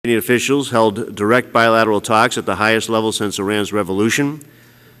Iranian officials held direct bilateral talks at the highest level since Iran's revolution.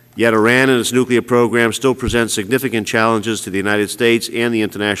 Yet Iran and its nuclear program still present significant challenges to the United States and the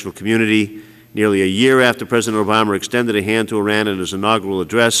international community. Nearly a year after President Obama extended a hand to Iran in his inaugural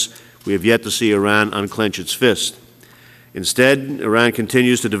address, we have yet to see Iran unclench its fist. Instead, Iran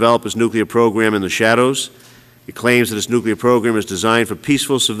continues to develop its nuclear program in the shadows. It claims that its nuclear program is designed for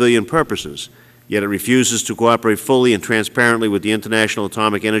peaceful civilian purposes, yet it refuses to cooperate fully and transparently with the International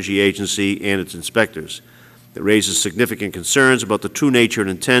Atomic Energy Agency and its inspectors. It raises significant concerns about the true nature and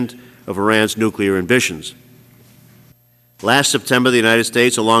intent of Iran's nuclear ambitions. Last September, the United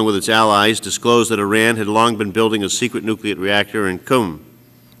States, along with its allies, disclosed that Iran had long been building a secret nuclear reactor in Qom.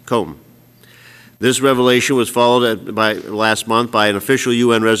 This revelation was followed last month by an official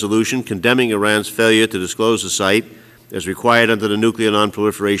UN resolution condemning Iran's failure to disclose the site as required under the Nuclear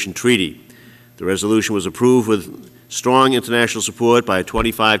Non-Proliferation Treaty. The resolution was approved with strong international support by a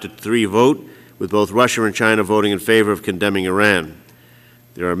 25-3 vote, with both Russia and China voting in favor of condemning Iran.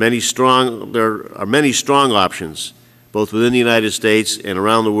 There are many strong options, both within the United States and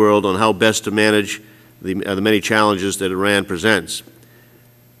around the world, on how best to manage the many challenges that Iran presents.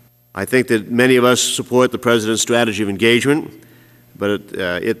 I think that many of us support the President's strategy of engagement, but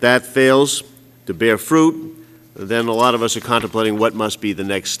if that fails to bear fruit, then a lot of us are contemplating what must be the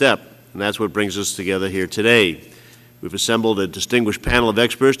next step, and that's what brings us together here today. We've assembled a distinguished panel of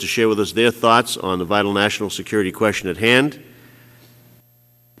experts to share with us their thoughts on the vital national security question at hand.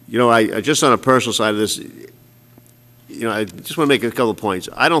 You know, I just on a personal side of this, I just want to make a couple of points.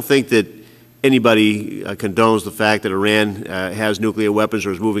 I don't think that anybody condones the fact that Iran has nuclear weapons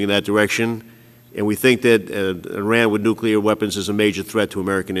or is moving in that direction, and we think that Iran with nuclear weapons is a major threat to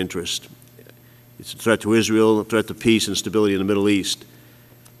American interest. It's a threat to Israel, a threat to peace and stability in the Middle East.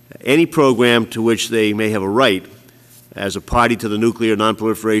 Any program to which they may have a right as a party to the Nuclear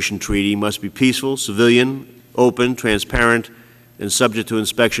Non-Proliferation Treaty must be peaceful, civilian, open, transparent, and subject to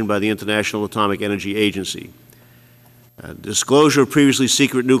inspection by the International Atomic Energy Agency. Disclosure of previously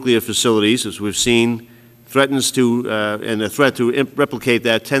secret nuclear facilities, as we've seen, threatens to, and a threat to replicate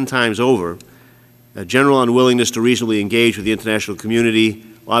that 10 times over. A general unwillingness to reasonably engage with the international community,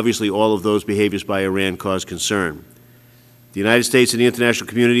 obviously all of those behaviors by Iran cause concern. The United States and the international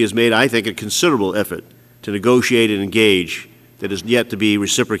community has made, I think, a considerable effort to negotiate and engage that is yet to be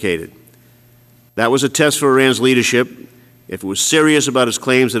reciprocated. That was a test for Iran's leadership. If it was serious about its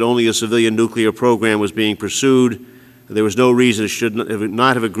claims that only a civilian nuclear program was being pursued, there was no reason it should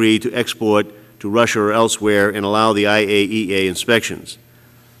not have agreed to export to Russia or elsewhere and allow the IAEA inspections.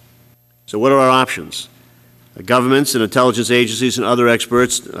 So what are our options? Governments and intelligence agencies and other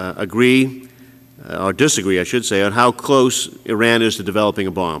experts agree, or disagree, I should say, on how close Iran is to developing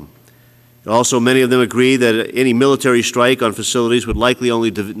a bomb. Also, many of them agree that any military strike on facilities would likely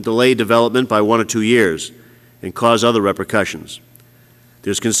only delay development by 1 or 2 years and cause other repercussions.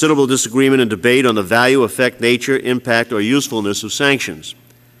 There's considerable disagreement and debate on the value, effect, nature, impact, or usefulness of sanctions.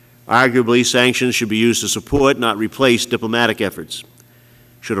 Arguably, sanctions should be used to support, not replace, diplomatic efforts.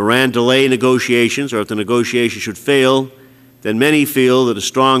 Should Iran delay negotiations, or if the negotiations should fail, then many feel that a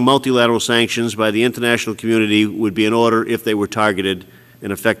strong multilateral sanctions by the international community would be in order if they were targeted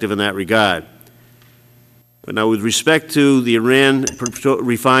and effective in that regard. But now, with respect to the Iran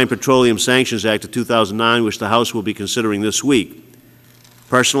Refined Petroleum Sanctions Act of 2009, which the House will be considering this week,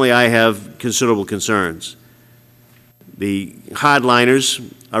 personally, I have considerable concerns. The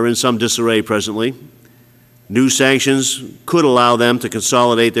hardliners are in some disarray presently. New sanctions could allow them to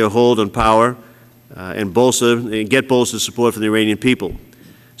consolidate their hold on power and get bolstered support from the Iranian people.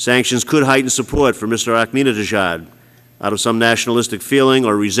 Sanctions could heighten support for Mr. Ahmadinejad out of some nationalistic feeling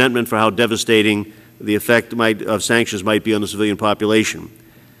or resentment for how devastating the effect of sanctions might be on the civilian population.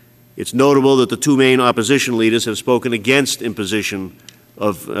 It's notable that the two main opposition leaders have spoken against imposition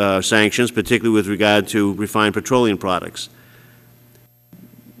of sanctions, particularly with regard to refined petroleum products.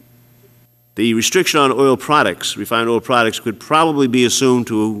 The restriction on oil products, refined oil products, could probably be assumed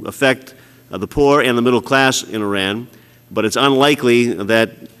to affect the poor and the middle class in Iran, but it's unlikely that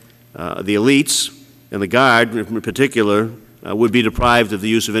the elites and the Guard in particular would be deprived of the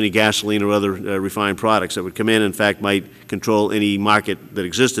use of any gasoline or other refined products that would come in fact, might control any market that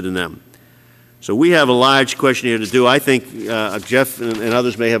existed in them. So we have a large question here to do. I think Jeff and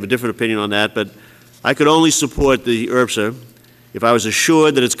others may have a different opinion on that, but I could only support the IRPSA if I was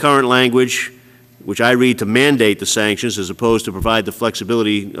assured that its current language, which I read to mandate the sanctions as opposed to provide the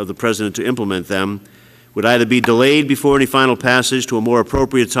flexibility of the President to implement them, would either be delayed before any final passage to a more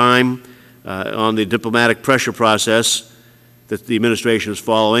appropriate time on the diplomatic pressure process that the administration is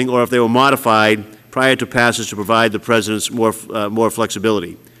following, or if they were modified prior to passage to provide the President's more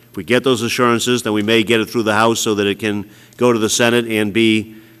flexibility. If we get those assurances, then we may get it through the House so that it can go to the Senate and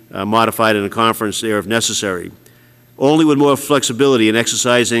be modified in a conference there if necessary. Only with more flexibility in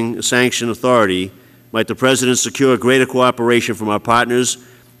exercising sanction authority might the President secure greater cooperation from our partners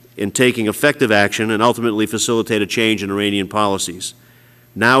in taking effective action and ultimately facilitate a change in Iranian policies.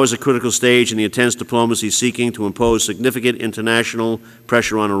 Now is a critical stage in the intense diplomacy seeking to impose significant international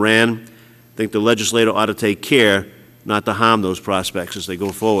pressure on Iran. I think the legislator ought to take care not to harm those prospects as they go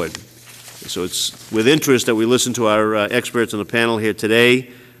forward. So it's with interest that we listen to our experts on the panel here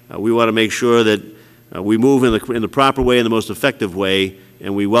today. We want to make sure that we move in the proper way, in the most effective way,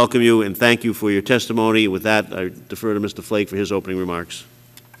 and we welcome you and thank you for your testimony. With that, I defer to Mr. Flake for his opening remarks.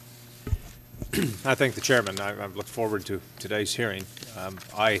 I thank the Chairman. I look forward to today's hearing.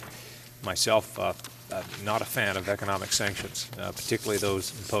 I, myself, not a fan of economic sanctions, particularly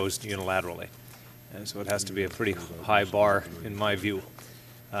those imposed unilaterally. And so it has to be a pretty high bar, in my view,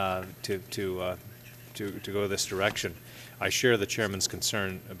 to go this direction. I share the Chairman's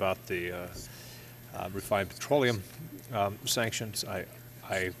concern about the refined petroleum sanctions.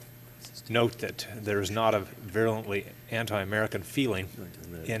 I note that there is not a virulently anti-American feeling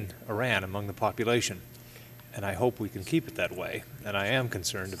in Iran among the population, and I hope we can keep it that way. And I am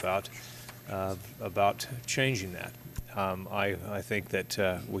concerned about changing that. I think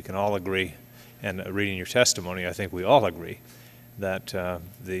that we can all agree, and reading your testimony, I think we all agree that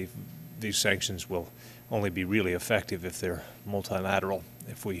these sanctions will only be really effective if they're multilateral,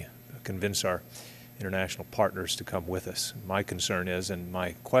 if we convince our international partners to come with us. My concern is, and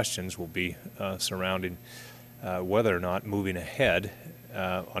my questions will be surrounding whether or not moving ahead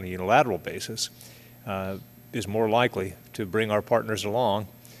on a unilateral basis is more likely to bring our partners along,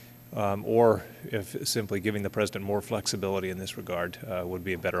 or if simply giving the President more flexibility in this regard would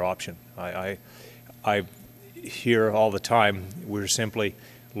be a better option. I hear all the time we're simply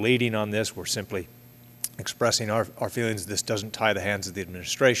leading on this, we're simply expressing our feelings this doesn't tie the hands of the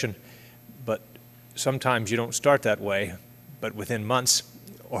administration, but sometimes you don't start that way, but within months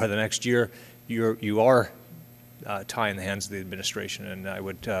or the next year, you are tying the hands of the administration. And I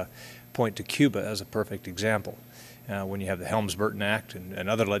would point to Cuba as a perfect example. When you have the Helms-Burton Act and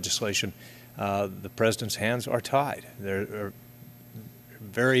other legislation, the President's hands are tied. There are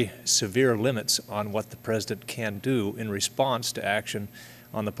very severe limits on what the President can do in response to action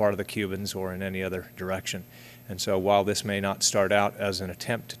on the part of the Cubans or in any other direction. And so while this may not start out as an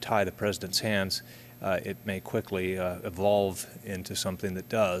attempt to tie the President's hands, it may quickly evolve into something that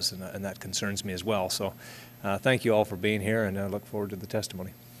does, and that concerns me as well. So thank you all for being here, and I look forward to the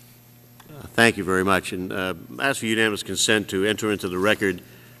testimony. Thank you very much. And ask for unanimous consent to enter into the record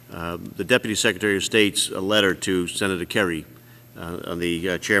the Deputy Secretary of State's letter to Senator Kerry, on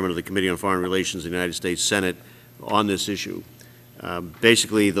the Chairman of the Committee on Foreign Relations of the United States Senate, on this issue.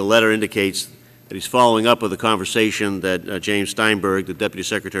 Basically, the letter indicates that he's following up with a conversation that James Steinberg, the Deputy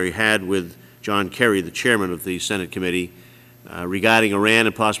Secretary, had with John Kerry, the Chairman of the Senate Committee, regarding Iran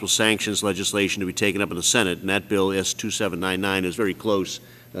and possible sanctions legislation to be taken up in the Senate. And that bill, S-2799, is very close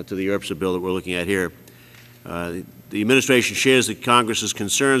to the URPSA bill that we're looking at here. The administration shares the Congress's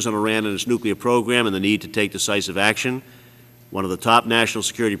concerns on Iran and its nuclear program and the need to take decisive action. One of the top national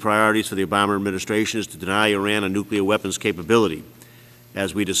security priorities for the Obama administration is to deny Iran a nuclear weapons capability.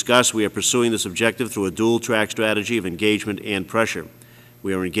 As we discussed, we are pursuing this objective through a dual-track strategy of engagement and pressure.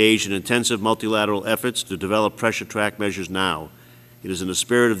 We are engaged in intensive multilateral efforts to develop pressure track measures now. It is in the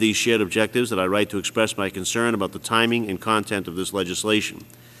spirit of these shared objectives that I write to express my concern about the timing and content of this legislation.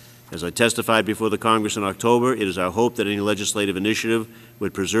 As I testified before the Congress in October, it is our hope that any legislative initiative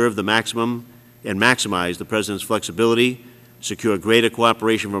would preserve the maximum and maximize the President's flexibility, secure greater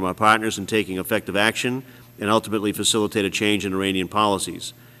cooperation from our partners in taking effective action, and ultimately facilitate a change in Iranian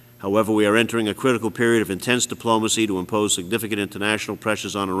policies. However, we are entering a critical period of intense diplomacy to impose significant international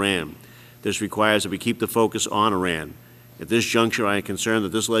pressures on Iran. This requires that we keep the focus on Iran. At this juncture, I am concerned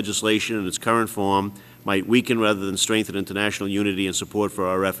that this legislation in its current form might weaken rather than strengthen international unity and support for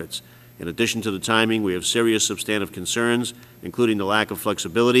our efforts. In addition to the timing, we have serious substantive concerns, including the lack of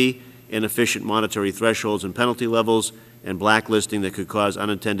flexibility, inefficient monetary thresholds and penalty levels, and blacklisting that could cause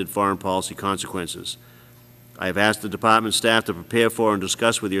unintended foreign policy consequences. I have asked the Department staff to prepare for and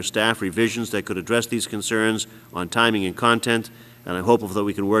discuss with your staff revisions that could address these concerns on timing and content, and I'm hopeful that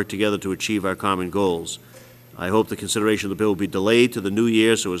we can work together to achieve our common goals. I hope the consideration of the bill will be delayed to the new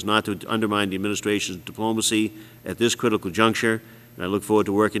year so as not to undermine the administration's diplomacy at this critical juncture, and I look forward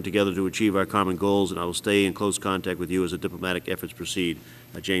to working together to achieve our common goals, and I will stay in close contact with you as the diplomatic efforts proceed.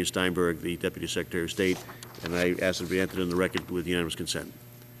 James Steinberg, the Deputy Secretary of State, and I ask it to be entered in the record with unanimous consent.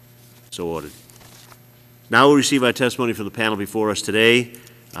 So ordered. Now we'll receive our testimony from the panel before us today.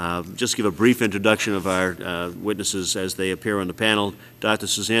 Just give a brief introduction of our witnesses as they appear on the panel. Dr.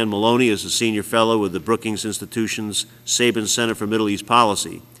 Suzanne Maloney is a senior fellow with the Brookings Institution's Sabin Center for Middle East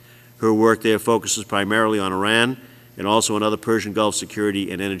Policy. Her work there focuses primarily on Iran and also on other Persian Gulf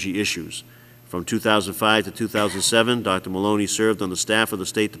security and energy issues. From 2005 to 2007, Dr. Maloney served on the staff of the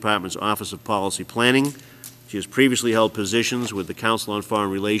State Department's Office of Policy Planning. She has previously held positions with the Council on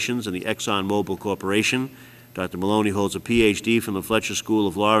Foreign Relations and the ExxonMobil Corporation. Dr. Maloney holds a Ph.D. from the Fletcher School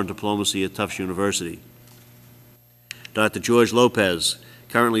of Law and Diplomacy at Tufts University. Dr. George Lopez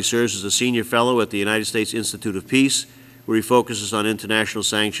currently serves as a senior fellow at the United States Institute of Peace, where he focuses on international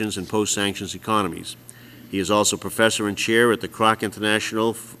sanctions and post-sanctions economies. He is also professor and chair at the Kroc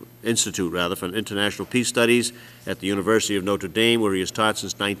Institute for International Peace Studies at the University of Notre Dame, where he has taught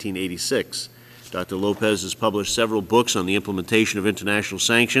since 1986. Dr. Lopez has published several books on the implementation of international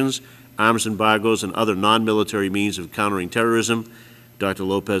sanctions, arms embargoes, and other non-military means of countering terrorism. Dr.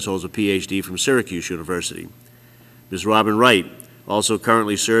 Lopez holds a Ph.D. from Syracuse University. Ms. Robin Wright also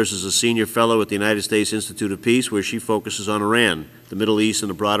currently serves as a senior fellow at the United States Institute of Peace, where she focuses on Iran, the Middle East, and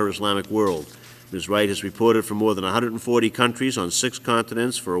the broader Islamic world. Ms. Wright has reported from more than 140 countries on 6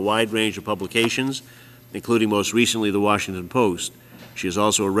 continents for a wide range of publications, including most recently the Washington Post. She is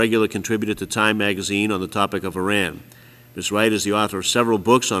also a regular contributor to Time magazine on the topic of Iran. Ms. Wright is the author of several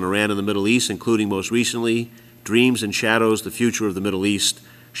books on Iran and the Middle East, including most recently, Dreams and Shadows, The Future of the Middle East.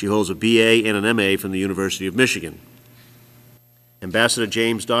 She holds a BA and an MA from the University of Michigan. Ambassador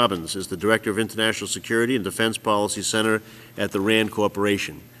James Dobbins is the Director of International Security and Defense Policy Center at the RAND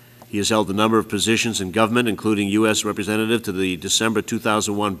Corporation. He has held a number of positions in government, including U.S. Representative to the December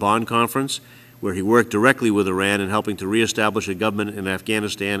 2001 Bonn Conference, where he worked directly with Iran in helping to reestablish a government in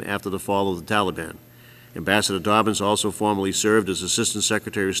Afghanistan after the fall of the Taliban. Ambassador Dobbins also formerly served as Assistant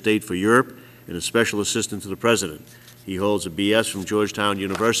Secretary of State for Europe and as Special Assistant to the President. He holds a B.S. from Georgetown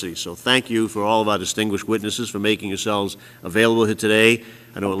University. So thank you for all of our distinguished witnesses for making yourselves available here today.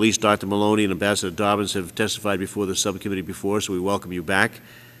 I know at least Dr. Maloney and Ambassador Dobbins have testified before the subcommittee before, so we welcome you back.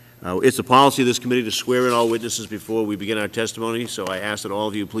 It's the policy of this committee to swear in all witnesses before we begin our testimony, so I ask that all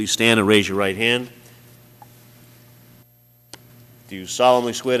of you please stand and raise your right hand. Do you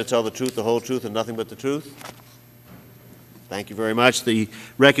solemnly swear to tell the truth, the whole truth, and nothing but the truth? Thank you very much. The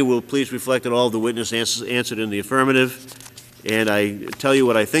record will please reflect that all of the witnesses answered in the affirmative. And I tell you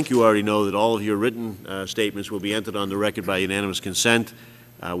what I think you already know, that all of your written statements will be entered on the record by unanimous consent.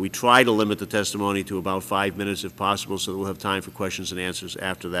 We try to limit the testimony to about 5 minutes if possible, so that we'll have time for questions and answers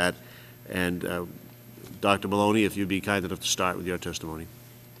after that. And Dr. Maloney, if you'd be kind enough to start with your testimony.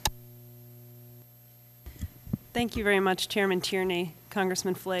 Thank you very much, Chairman Tierney,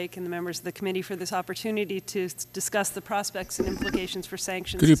 Congressman Flake, and the members of the committee for this opportunity to discuss the prospects and implications for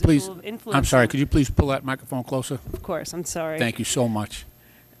sanctions. Could you please, I'm sorry, could you please pull that microphone closer? Of course, I'm sorry. Thank you so much.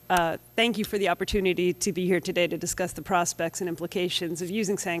 Thank you for the opportunity to be here today to discuss the prospects and implications of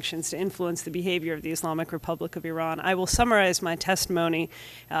using sanctions to influence the behavior of the Islamic Republic of Iran. I will summarize my testimony,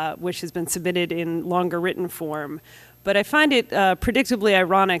 which has been submitted in longer written form. But I find it predictably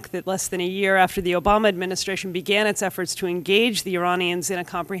ironic that less than a year after the Obama administration began its efforts to engage the Iranians in a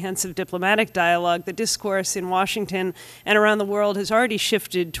comprehensive diplomatic dialogue, the discourse in Washington and around the world has already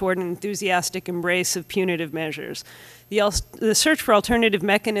shifted toward an enthusiastic embrace of punitive measures. The search for alternative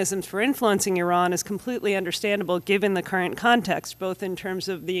mechanisms for influencing Iran is completely understandable given the current context, both in terms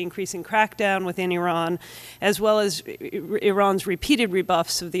of the increasing crackdown within Iran, as well as Iran's repeated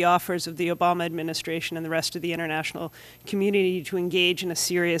rebuffs of the offers of the Obama administration and the rest of the international community to engage in a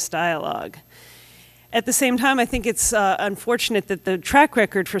serious dialogue. At the same time, I think it's unfortunate that the track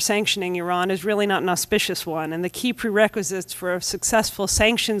record for sanctioning Iran is really not an auspicious one, and the key prerequisites for a successful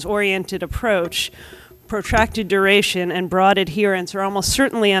sanctions-oriented approach, protracted duration, and broad adherence are almost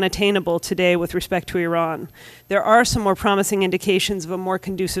certainly unattainable today with respect to Iran. There are some more promising indications of a more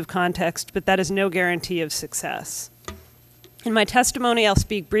conducive context, but that is no guarantee of success. In my testimony, I'll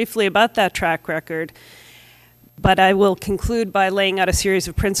speak briefly about that track record, but I will conclude by laying out a series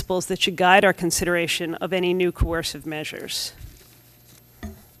of principles that should guide our consideration of any new coercive measures.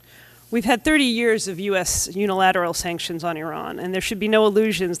 We've had 30 years of U.S. unilateral sanctions on Iran, and there should be no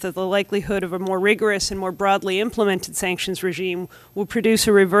illusions that the likelihood of a more rigorous and more broadly implemented sanctions regime will produce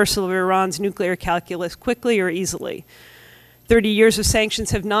a reversal of Iran's nuclear calculus quickly or easily. 30 years of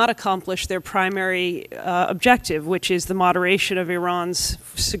sanctions have not accomplished their primary objective, which is the moderation of Iran's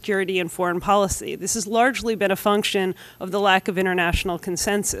security and foreign policy. This has largely been a function of the lack of international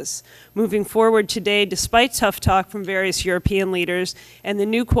consensus. Moving forward today, despite tough talk from various European leaders and the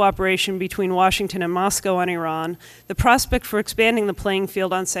new cooperation between Washington and Moscow on Iran, the prospect for expanding the playing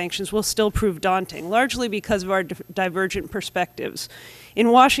field on sanctions will still prove daunting, largely because of our divergent perspectives.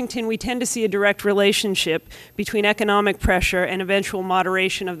 In Washington, we tend to see a direct relationship between economic pressure and eventual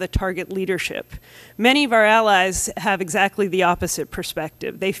moderation of the target leadership. Many of our allies have exactly the opposite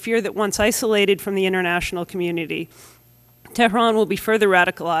perspective. They fear that once isolated from the international community, Tehran will be further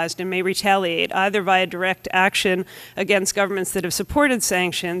radicalized and may retaliate either via direct action against governments that have supported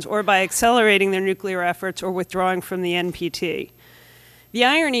sanctions or by accelerating their nuclear efforts or withdrawing from the NPT. The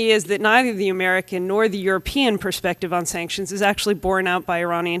irony is that neither the American nor the European perspective on sanctions is actually borne out by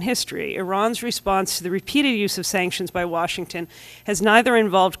Iranian history. Iran's response to the repeated use of sanctions by Washington has neither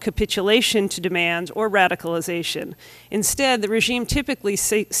involved capitulation to demands or radicalization. Instead, the regime typically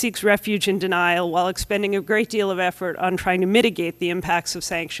seeks refuge in denial while expending a great deal of effort on trying to mitigate the impacts of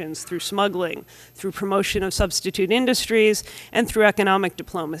sanctions through smuggling, through promotion of substitute industries, and through economic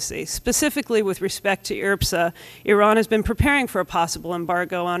diplomacy. Specifically with respect to IRPSA, Iran has been preparing for a possible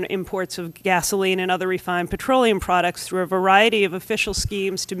embargo on imports of gasoline and other refined petroleum products through a variety of official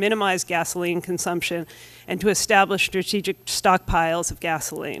schemes to minimize gasoline consumption and to establish strategic stockpiles of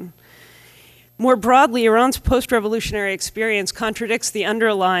gasoline. More broadly, Iran's post-revolutionary experience contradicts the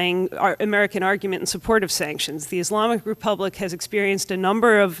underlying American argument in support of sanctions. The Islamic Republic has experienced a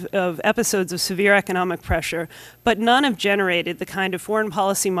number of episodes of severe economic pressure, but none have generated the kind of foreign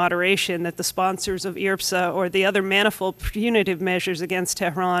policy moderation that the sponsors of IRPSA or the other manifold punitive measures against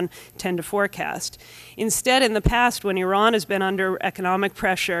Tehran tend to forecast. Instead, in the past, when Iran has been under economic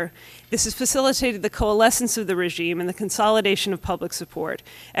pressure, this has facilitated the coalescence of the regime and the consolidation of public support.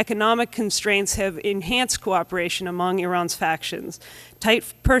 Economic constraints have enhanced cooperation among Iran's factions.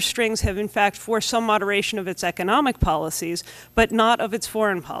 Tight purse strings have, in fact, forced some moderation of its economic policies, but not of its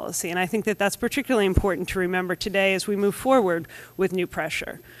foreign policy. And I think that that's particularly important to remember today as we move forward with new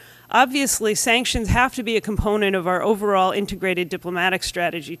pressure. Obviously, sanctions have to be a component of our overall integrated diplomatic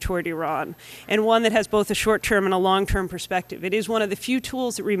strategy toward Iran, and one that has both a short-term and a long-term perspective. It is one of the few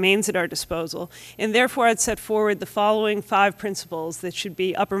tools that remains at our disposal, and therefore I'd set forward the following 5 principles that should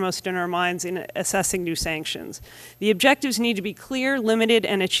be uppermost in our minds in assessing new sanctions. The objectives need to be clear, limited,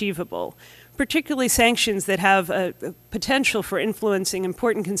 and achievable, particularly sanctions that have a potential for influencing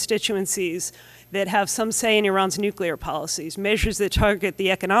important constituencies that have some say in Iran's nuclear policies, measures that target the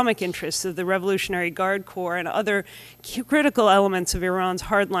economic interests of the Revolutionary Guard Corps and other critical elements of Iran's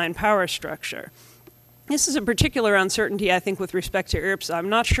hardline power structure. This is a particular uncertainty, I think, with respect to IRPSA. I'm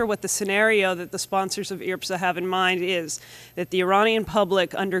not sure what the scenario that the sponsors of IRPSA have in mind is, that the Iranian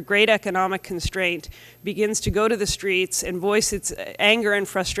public, under great economic constraint, begins to go to the streets and voice its anger and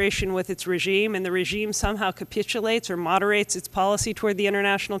frustration with its regime, and the regime somehow capitulates or moderates its policy toward the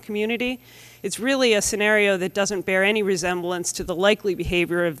international community. It's really a scenario that doesn't bear any resemblance to the likely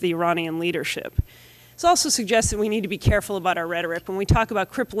behavior of the Iranian leadership. This also suggests that we need to be careful about our rhetoric. When we talk about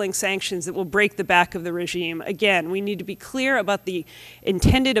crippling sanctions that will break the back of the regime, again, we need to be clear about the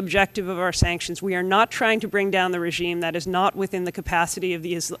intended objective of our sanctions. We are not trying to bring down the regime. That is not within the capacity of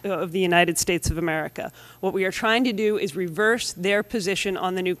the United States of America. What we are trying to do is reverse their position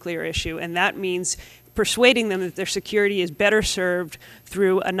on the nuclear issue, and that means persuading them that their security is better served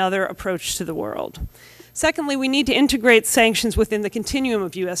through another approach to the world. Secondly, we need to integrate sanctions within the continuum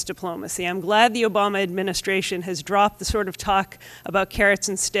of U.S. diplomacy. I'm glad the Obama administration has dropped the sort of talk about carrots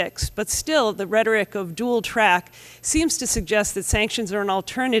and sticks, but still the rhetoric of dual track seems to suggest that sanctions are an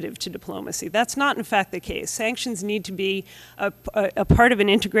alternative to diplomacy. That's not, in fact, the case. Sanctions need to be a part of an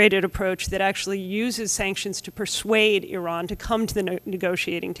integrated approach that actually uses sanctions to persuade Iran to come to the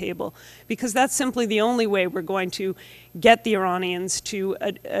negotiating table, because that's simply the only way we're going to get the Iranians to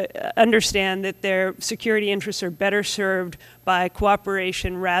understand that their security interests are better served by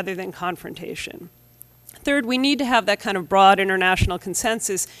cooperation rather than confrontation. Third, we need to have that kind of broad international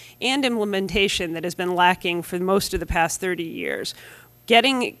consensus and implementation that has been lacking for most of the past 30 years.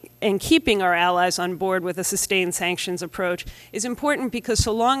 Getting and keeping our allies on board with a sustained sanctions approach is important, because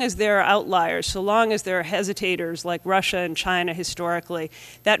so long as there are outliers, so long as there are hesitators like Russia and China historically,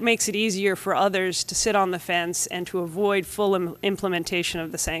 that makes it easier for others to sit on the fence and to avoid full implementation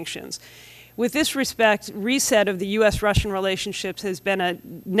of the sanctions. With this respect, reset of the U.S.-Russian relationships has been a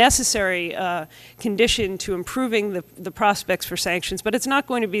necessary condition to improving the prospects for sanctions, but it's not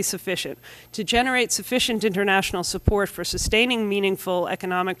going to be sufficient. To generate sufficient international support for sustaining meaningful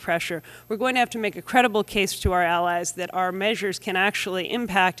economic pressure, we're going to have to make a credible case to our allies that our measures can actually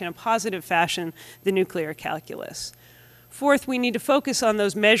impact in a positive fashion the nuclear calculus. Fourth, we need to focus on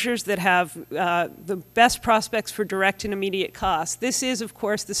those measures that have the best prospects for direct and immediate costs. This is, of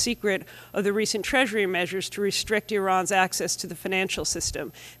course, the secret of the recent Treasury measures to restrict Iran's access to the financial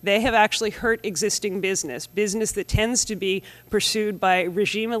system. They have actually hurt existing business that tends to be pursued by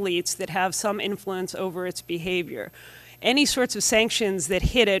regime elites that have some influence over its behavior. any sorts of sanctions that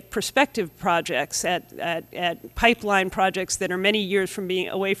hit at prospective projects, at pipeline projects that are many years from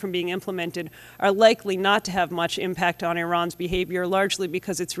away from being implemented, are likely not to have much impact on Iran's behavior, largely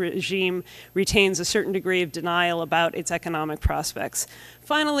because its regime retains a certain degree of denial about its economic prospects.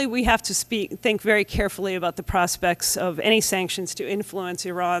 Finally, we have to think very carefully about the prospects of any sanctions to influence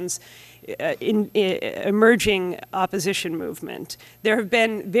Iran's emerging opposition movement. There have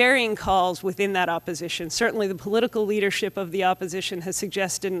been varying calls within that opposition. Certainly the political leadership of the opposition has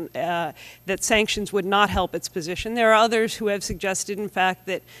suggested that sanctions would not help its position. There are others who have suggested, in fact,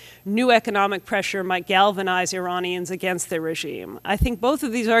 that new economic pressure might galvanize Iranians against their regime. I think both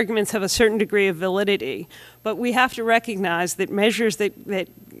of these arguments have a certain degree of validity, but we have to recognize that measures that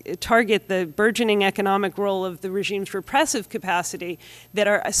target the burgeoning economic role of the regime's repressive capacity that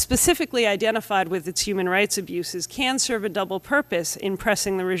are specifically identified with its human rights abuses can serve a double purpose in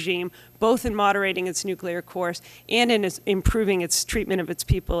pressing the regime, both in moderating its nuclear course and in improving its treatment of its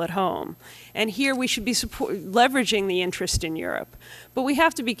people at home. And here we should be leveraging the interest in Europe. But we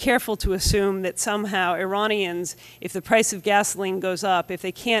have to be careful to assume that somehow Iranians, if the price of gasoline goes up, if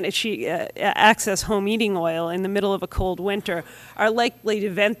they can't access home heating oil in the middle of a cold winter, are likely to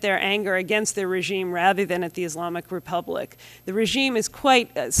vent their anger against their regime rather than at the Islamic Republic. The regime is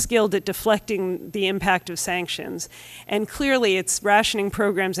quite skilled at deflecting the impact of sanctions, and clearly its rationing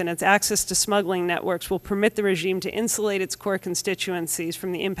programs and its access to smuggling networks will permit the regime to insulate its core constituencies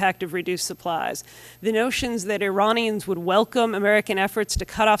from the impact of reduced supplies. The notions that Iranians would welcome American efforts to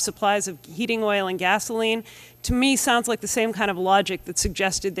cut off supplies of heating oil and gasoline, to me sounds like the same kind of logic that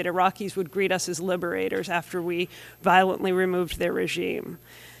suggested that Iraqis would greet us as liberators after we violently removed their regime.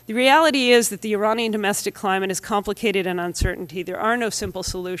 The reality is that the Iranian domestic climate is complicated and uncertainty. There are no simple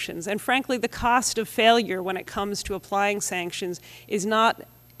solutions. And frankly, the cost of failure when it comes to applying sanctions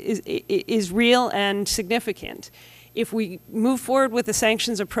is real and significant. If we move forward with a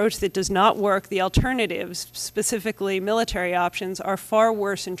sanctions approach that does not work, the alternatives, specifically military options, are far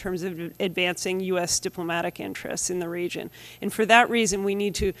worse in terms of advancing U.S. diplomatic interests in the region. And for that reason, we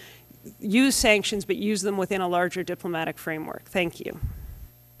need to use sanctions, but use them within a larger diplomatic framework. Thank you.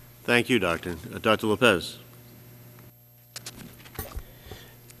 Thank you, Doctor. Dr. Lopez.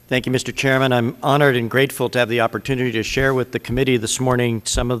 Thank you, Mr. Chairman. I'm honored and grateful to have the opportunity to share with the committee this morning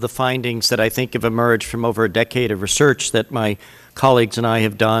some of the findings that I think have emerged from over a decade of research that my colleagues and I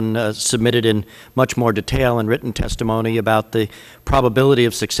have done, submitted in much more detail and written testimony about the probability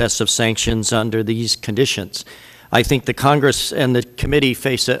of success of sanctions under these conditions. I think the Congress and the committee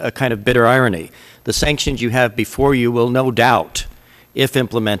face a kind of bitter irony. The sanctions you have before you will no doubt, if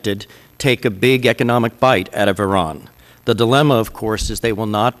implemented, take a big economic bite out of Iran. The dilemma, of course, is they will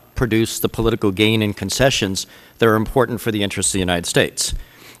not produce the political gain and concessions that are important for the interests of the United States.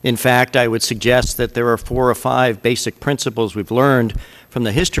 In fact, I would suggest that there are 4 or 5 basic principles we've learned from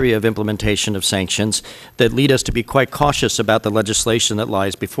the history of implementation of sanctions that lead us to be quite cautious about the legislation that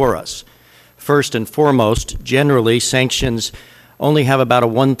lies before us. First and foremost, generally, sanctions only have about a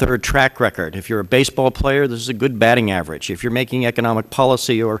 1/3 track record. If you're a baseball player, this is a good batting average. If you're making economic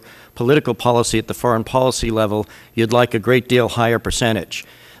policy or political policy at the foreign policy level, you'd like a great deal higher percentage.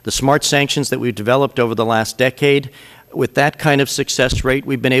 The smart sanctions that we've developed over the last decade, with that kind of success rate,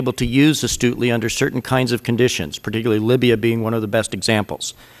 we've been able to use astutely under certain kinds of conditions, particularly Libya being one of the best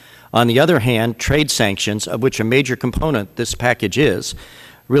examples. On the other hand, trade sanctions, of which a major component this package is,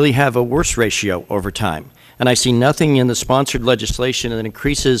 really have a worse ratio over time. And I see nothing in the sponsored legislation that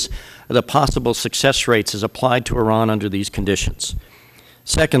increases the possible success rates as applied to Iran under these conditions.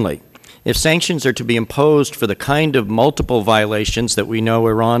 Secondly, if sanctions are to be imposed for the kind of multiple violations that we know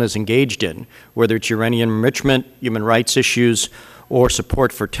Iran is engaged in, whether it's uranium enrichment, human rights issues, or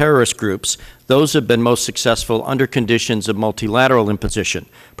support for terrorist groups, those have been most successful under conditions of multilateral imposition,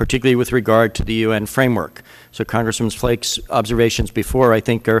 particularly with regard to the UN framework. So Congressman Flake's observations before, I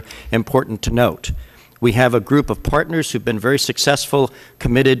think, are important to note. We have a group of partners who've been very successful,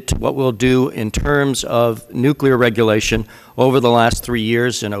 committed to what we'll do in terms of nuclear regulation over the last 3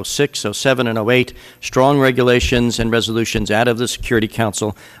 years in 06, 07, and 08, strong regulations and resolutions out of the Security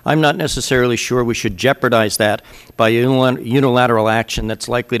Council. I'm not necessarily sure we should jeopardize that by unilateral action that's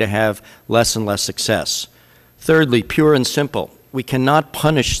likely to have less and less success. Thirdly, pure and simple, we cannot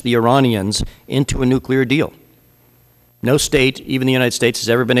punish the Iranians into a nuclear deal. No state, even the United States, has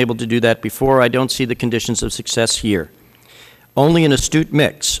ever been able to do that before. I don't see the conditions of success here. Only an astute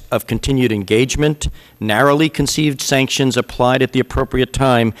mix of continued engagement, narrowly conceived sanctions applied at the appropriate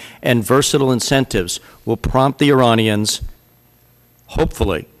time, and versatile incentives will prompt the Iranians,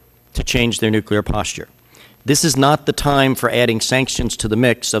 hopefully, to change their nuclear posture. This is not the time for adding sanctions to the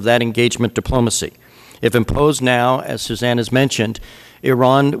mix of that engagement diplomacy. If imposed now, as Suzanne has mentioned,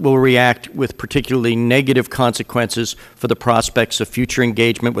 Iran will react with particularly negative consequences for the prospects of future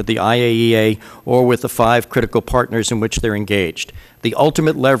engagement with the IAEA or with the 5 critical partners in which they're engaged. The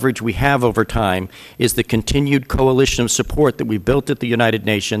ultimate leverage we have over time is the continued coalition of support that we built at the United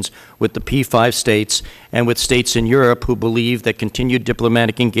Nations with the P5 states and with states in Europe who believe that continued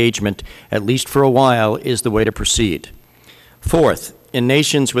diplomatic engagement, at least for a while, is the way to proceed. Fourth, in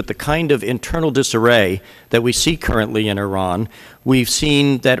nations with the kind of internal disarray that we see currently in Iran, we've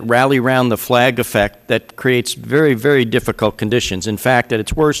seen that rally round the flag effect that creates very, very difficult conditions. In fact, at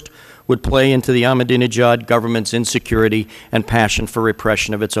its worst, would play into the Ahmadinejad government's insecurity and passion for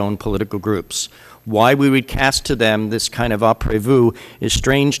repression of its own political groups. Why we would cast to them this kind of après-vu is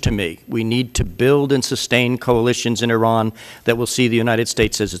strange to me. We need to build and sustain coalitions in Iran that will see the United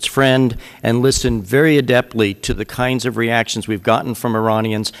States as its friend and listen very adeptly to the kinds of reactions we've gotten from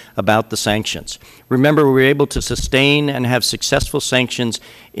Iranians about the sanctions. Remember, we were able to sustain and have successful sanctions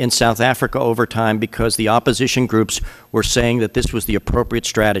in South Africa over time because the opposition groups were saying that this was the appropriate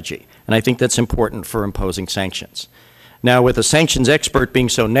strategy. And I think that's important for imposing sanctions. Now, with a sanctions expert being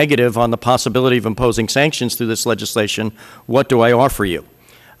so negative on the possibility of imposing sanctions through this legislation, what do I offer you?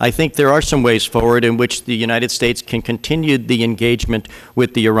 I think there are some ways forward in which the United States can continue the engagement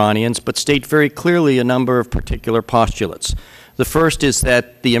with the Iranians, but state very clearly a number of particular postulates. The first is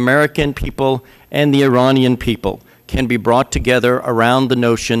that the American people and the Iranian people can be brought together around the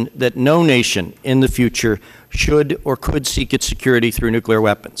notion that no nation in the future should or could seek its security through nuclear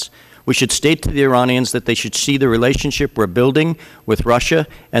weapons. We should state to the Iranians that they should see the relationship we're building with Russia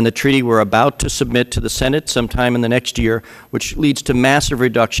and the treaty we're about to submit to the Senate sometime in the next year, which leads to massive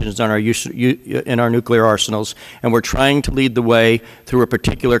reductions on in our nuclear arsenals. And we're trying to lead the way through a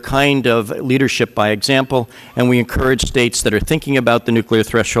particular kind of leadership by example, and we encourage states that are thinking about the nuclear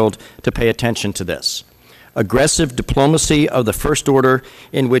threshold to pay attention to this. Aggressive diplomacy of the first order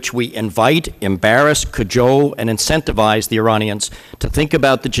in which we invite, embarrass, cajole, and incentivize the Iranians to think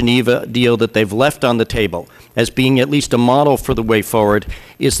about the Geneva deal that they've left on the table as being at least a model for the way forward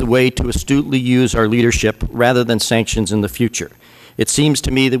is the way to astutely use our leadership rather than sanctions in the future. It seems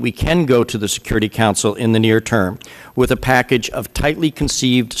to me that we can go to the Security Council in the near term with a package of tightly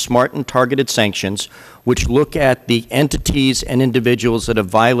conceived, smart and targeted sanctions which look at the entities and individuals that have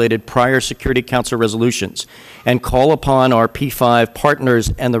violated prior Security Council resolutions and call upon our P5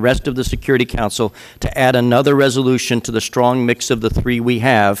 partners and the rest of the Security Council to add another resolution to the strong mix of the 3 we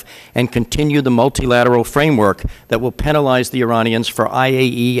have and continue the multilateral framework that will penalize the Iranians for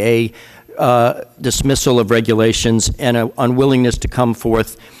IAEA dismissal of regulations and an unwillingness to come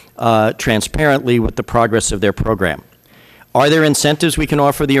forth transparently with the progress of their program. Are there incentives we can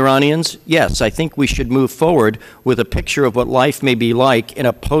offer the Iranians? Yes, I think we should move forward with a picture of what life may be like in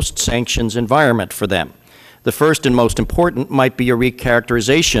a post-sanctions environment for them. The first and most important might be a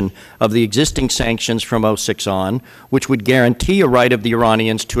recharacterization of the existing sanctions from '06 on, which would guarantee a right of the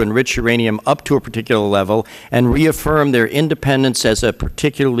Iranians to enrich uranium up to a particular level and reaffirm their independence as a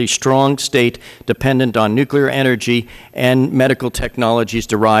particularly strong state dependent on nuclear energy and medical technologies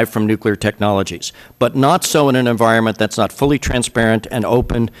derived from nuclear technologies, but not so in an environment that's not fully transparent and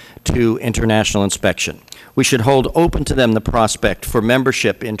open to international inspection. We should hold open to them the prospect for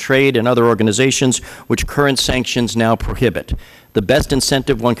membership in trade and other organizations which current sanctions now prohibit. The best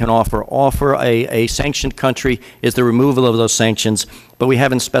incentive one can offer a sanctioned country is the removal of those sanctions, but we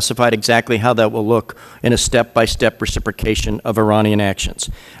haven't specified exactly how that will look in a step-by-step reciprocation of Iranian actions.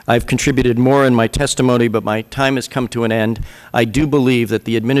 I've contributed more in my testimony, but my time has come to an end. I do believe that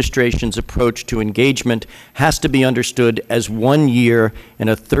the administration's approach to engagement has to be understood as 1 year in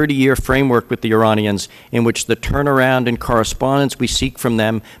a 30-year framework with the Iranians in which the turnaround and correspondence we seek from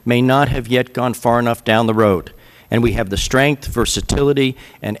them may not have yet gone far enough down the road. And we have the strength, versatility,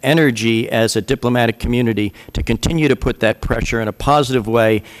 and energy as a diplomatic community to continue to put that pressure in a positive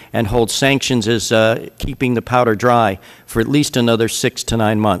way and hold sanctions as keeping the powder dry for at least another 6 to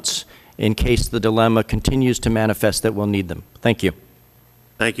 9 months in case the dilemma continues to manifest that we'll need them. Thank you.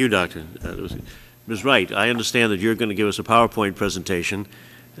 Thank you, Doctor. Ms. Wright, I understand that you're going to give us a PowerPoint presentation,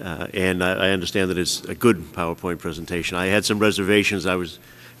 and I understand that it's a good PowerPoint presentation. I had some reservations. I was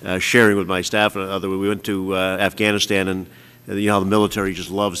sharing with my staff. We went to Afghanistan, and you know how the military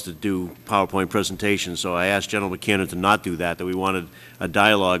just loves to do PowerPoint presentations. So I asked General McKinnon to not do that, that we wanted a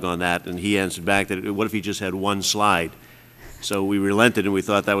dialogue on that, and he answered back that what if he just had 1 slide? So we relented, and we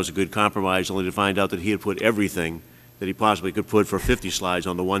thought that was a good compromise, only to find out that he had put everything that he possibly could put for 50 slides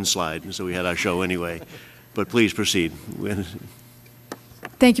on the 1 slide, and so we had our show anyway. But please proceed.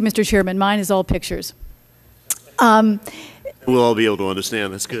 Thank you, Mr. Chairman. Mine is all pictures. We'll all be able to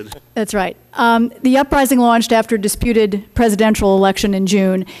understand. That's good. That's right. The uprising launched after a disputed presidential election in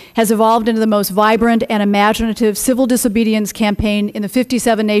June has evolved into the most vibrant and imaginative civil disobedience campaign in the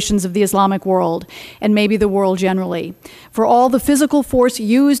 57 nations of the Islamic world, and maybe the world generally. For all the physical force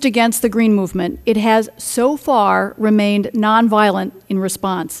used against the Green Movement, it has so far remained nonviolent in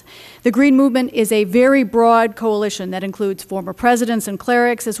response. The Green Movement is a very broad coalition that includes former presidents and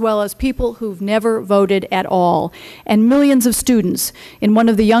clerics, as well as people who've never voted at all, and millions of students in one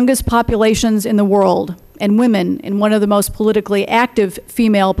of the youngest populations in the world, and women in one of the most politically active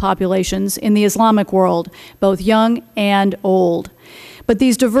female populations in the Islamic world, both young and old. But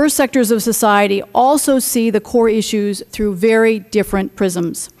these diverse sectors of society also see the core issues through very different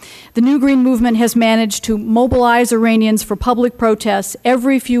prisms. The New Green Movement has managed to mobilize Iranians for public protests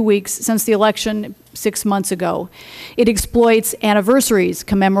every few weeks since the election 6 months ago. It exploits anniversaries,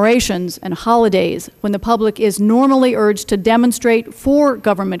 commemorations, and holidays when the public is normally urged to demonstrate for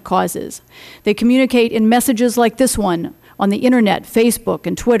government causes. They communicate in messages like this one on the internet, Facebook,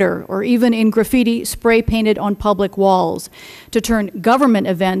 and Twitter, or even in graffiti spray painted on public walls to turn government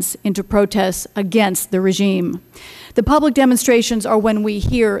events into protests against the regime. The public demonstrations are when we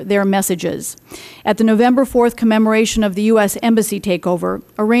hear their messages. At the November 4th commemoration of the U.S. Embassy takeover,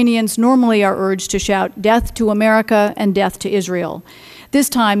 Iranians normally are urged to shout "Death to America" and "Death to Israel." This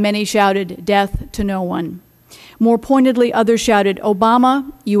time, many shouted "Death to no one." More pointedly, others shouted,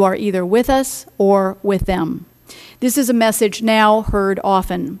 "Obama, you are either with us or with them." This is a message now heard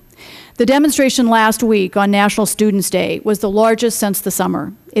often. The demonstration last week on National Students' Day was the largest since the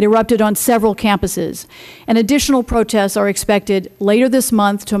summer. It erupted on several campuses, and additional protests are expected later this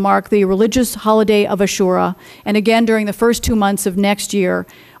month to mark the religious holiday of Ashura, and again during the first 2 months of next year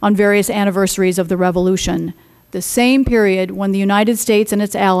on various anniversaries of the revolution, the same period when the United States and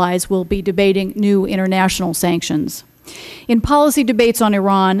its allies will be debating new international sanctions. In policy debates on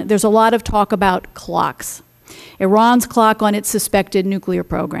Iran, there's a lot of talk about clocks. Iran's clock on its suspected nuclear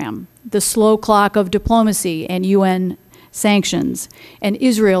program, the slow clock of diplomacy and UN sanctions, and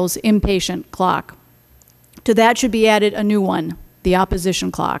Israel's impatient clock. To that should be added a new one, the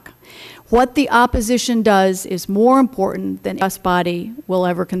opposition clock. What the opposition does is more important than this body will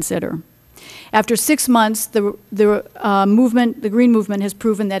ever consider. After 6 months, the Green Movement has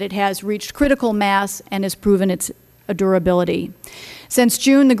proven that it has reached critical mass and has proven its durability. Since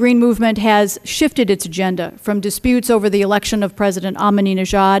June, the Green Movement has shifted its agenda from disputes over the election of President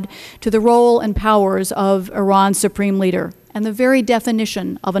Ahmadinejad to the role and powers of Iran's supreme leader and the very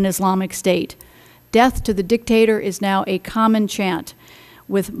definition of an Islamic state. Death to the dictator is now a common chant,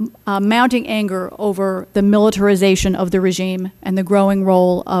 with mounting anger over the militarization of the regime and the growing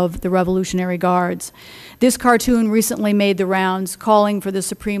role of the Revolutionary Guards. This cartoon recently made the rounds, calling for the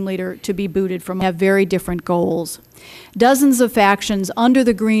supreme leader to be booted from have very different goals. Dozens of factions under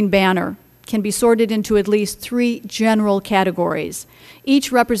the green banner can be sorted into at least 3 general categories.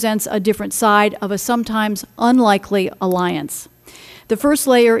 Each represents a different side of a sometimes unlikely alliance. The first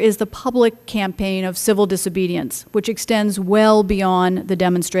layer is the public campaign of civil disobedience, which extends well beyond the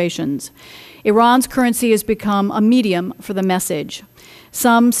demonstrations. Iran's currency has become a medium for the message.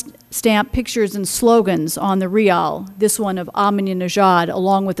 Some stamp pictures and slogans on the rial, this one of Ahmadinejad,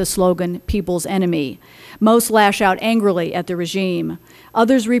 along with the slogan, "People's Enemy." Most lash out angrily at the regime.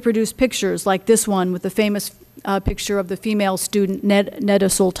 Others reproduce pictures like this one with the famous picture of the female student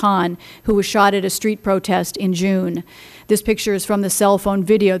Neda Sultan, who was shot at a street protest in June. This picture is from the cell phone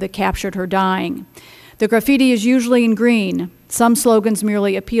video that captured her dying. The graffiti is usually in green. Some slogans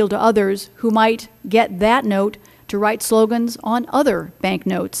merely appeal to others who might get that note to write slogans on other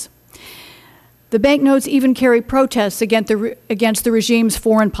banknotes. The banknotes even carry protests against the regime's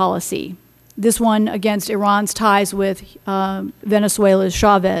foreign policy. This one against Iran's ties with Venezuela's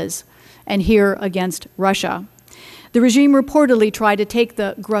Chavez, and here against Russia. The regime reportedly tried to take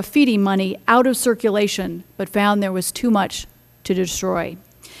the graffiti money out of circulation, but found there was too much to destroy.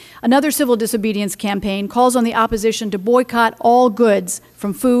 Another civil disobedience campaign calls on the opposition to boycott all goods,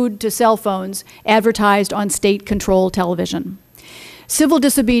 from food to cell phones, advertised on state-controlled television. Civil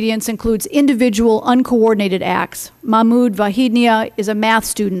disobedience includes individual, uncoordinated acts. Mahmoud Vahidnia is a math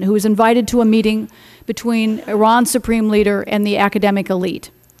student who was invited to a meeting between Iran's supreme leader and the academic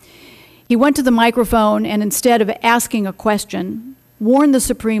elite. He went to the microphone and, instead of asking a question, warned the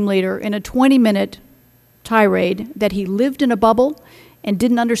supreme leader in a 20-minute tirade that he lived in a bubble and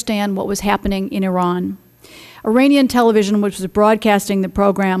didn't understand what was happening in Iran. Iranian television, which was broadcasting the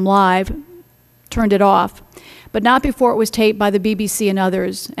program live, turned it off, but not before it was taped by the BBC and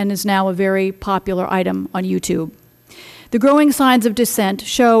others, and is now a very popular item on YouTube. The growing signs of dissent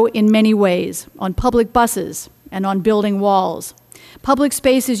show in many ways: on public buses, and on building walls. Public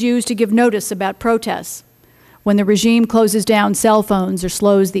space is used to give notice about protests when the regime closes down cell phones or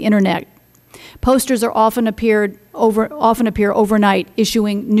slows the internet. Posters are often appear overnight,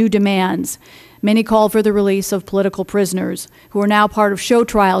 issuing new demands. Many call for the release of political prisoners, who are now part of show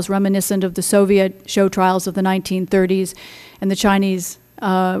trials reminiscent of the Soviet show trials of the 1930s and the Chinese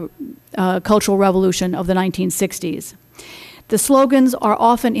Cultural Revolution of the 1960s. The slogans are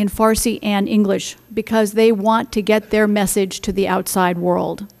often in Farsi and English because they want to get their message to the outside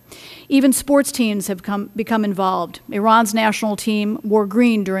world. Even sports teams have become involved. Iran's national team wore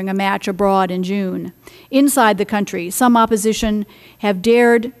green during a match abroad in June. Inside the country, some opposition have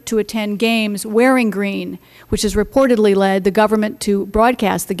dared to attend games wearing green, which has reportedly led the government to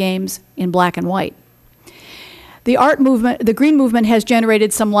broadcast the games in black and white. The green movement has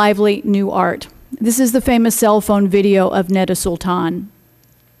generated some lively new art. This is the famous cell phone video of Neda Sultan,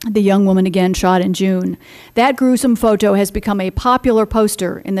 the young woman again shot in June. That gruesome photo has become a popular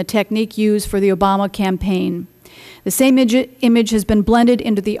poster in the technique used for the Obama campaign. The same image has been blended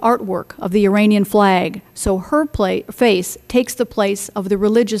into the artwork of the Iranian flag, so her face takes the place of the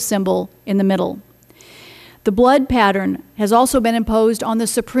religious symbol in the middle. The blood pattern has also been imposed on the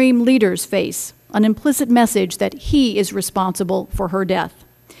supreme leader's face, an implicit message that he is responsible for her death.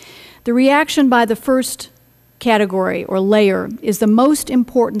 The reaction by the first category or layer is the most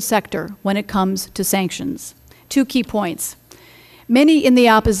important sector when it comes to sanctions. Two key points. Many in the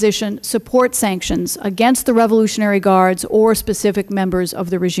opposition support sanctions against the Revolutionary Guards or specific members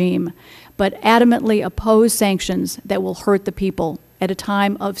of the regime, but adamantly oppose sanctions that will hurt the people at a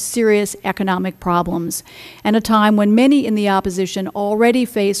time of serious economic problems and a time when many in the opposition already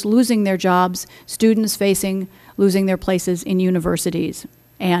face losing their jobs, students facing losing their places in universities,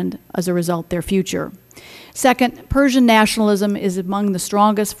 and as a result, their future. Second, Persian nationalism is among the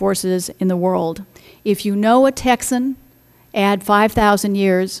strongest forces in the world. If you know a Texan, add 5,000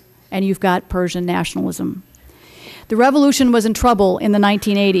 years, and you've got Persian nationalism. The revolution was in trouble in the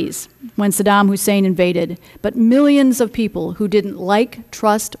 1980s when Saddam Hussein invaded, but millions of people who didn't like,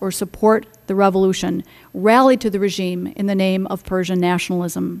 trust, or support the revolution rallied to the regime in the name of Persian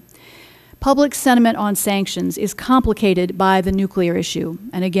nationalism. Public sentiment on sanctions is complicated by the nuclear issue,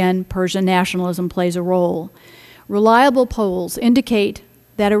 and again, Persian nationalism plays a role. Reliable polls indicate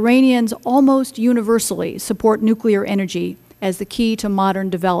that Iranians almost universally support nuclear energy as the key to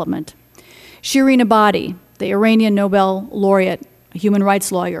modern development. Shirin Ebadi, the Iranian Nobel laureate, a human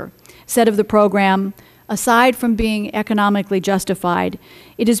rights lawyer, said of the program, aside from being economically justified,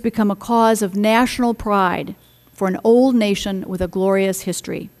 it has become a cause of national pride for an old nation with a glorious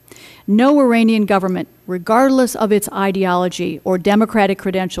history. No Iranian government, regardless of its ideology or democratic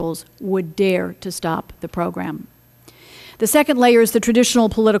credentials, would dare to stop the program. The second layer is the traditional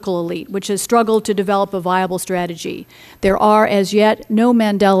political elite, which has struggled to develop a viable strategy. There are, as yet, no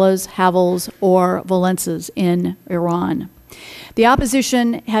Mandelas, Havels, or Valences in Iran. The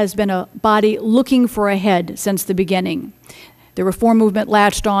opposition has been a body looking for a head since the beginning. The reform movement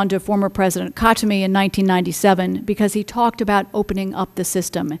latched on to former President Khatami in 1997 because he talked about opening up the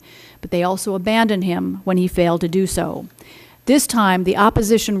system, but they also abandoned him when he failed to do so. This time, the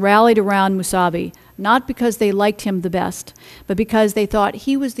opposition rallied around Mousavi, not because they liked him the best, but because they thought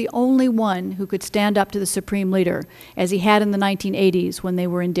he was the only one who could stand up to the supreme leader, as he had in the 1980s when they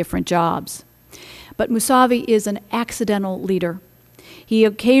were in different jobs. But Mousavi is an accidental leader. He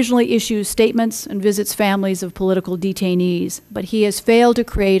occasionally issues statements and visits families of political detainees, but he has failed to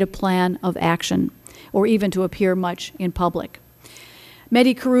create a plan of action or even to appear much in public.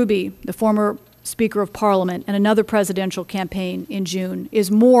 Mehdi Karoubi, the former Speaker of Parliament and another presidential campaign in June,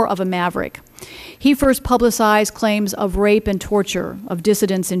 is more of a maverick. He first publicized claims of rape and torture of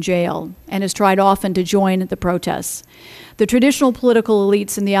dissidents in jail and has tried often to join the protests. The traditional political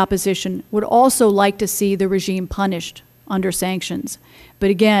elites in the opposition would also like to see the regime punished under sanctions. But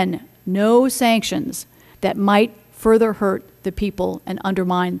again, no sanctions that might further hurt the people and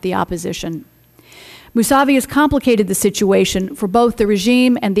undermine the opposition. Mousavi has complicated the situation for both the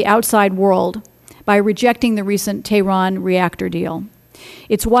regime and the outside world by rejecting the recent Tehran reactor deal.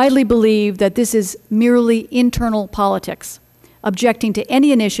 It's widely believed that this is merely internal politics, objecting to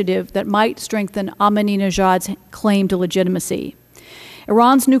any initiative that might strengthen Ahmadinejad's claim to legitimacy.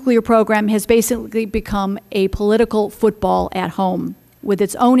 Iran's nuclear program has basically become a political football at home, with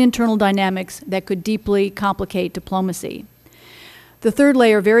its own internal dynamics that could deeply complicate diplomacy. The third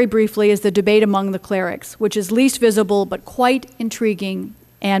layer, very briefly, is the debate among the clerics, which is least visible but quite intriguing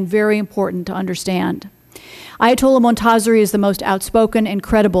and very important to understand. Ayatollah Montazeri is the most outspoken and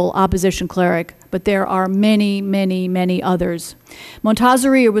credible opposition cleric, but there are many, many, many others.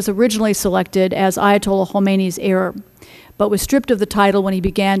 Montazeri was originally selected as Ayatollah Khomeini's heir, but was stripped of the title when he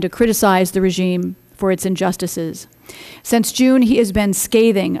began to criticize the regime for its injustices. Since June, he has been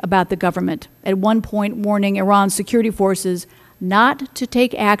scathing about the government, at one point warning Iran's security forces not to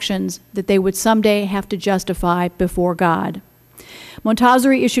take actions that they would someday have to justify before God.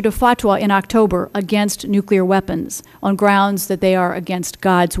 Montazeri issued a fatwa in October against nuclear weapons on grounds that they are against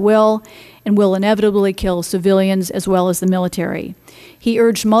God's will and will inevitably kill civilians as well as the military. He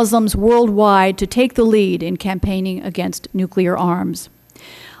urged Muslims worldwide to take the lead in campaigning against nuclear arms.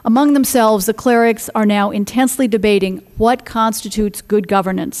 Among themselves, the clerics are now intensely debating what constitutes good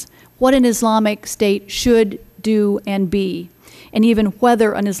governance, what an Islamic state should do and be, and even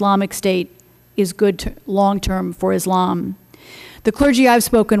whether an Islamic state is good long-term for Islam. The clergy I've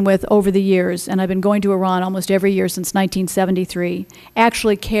spoken with over the years, and I've been going to Iran almost every year since 1973,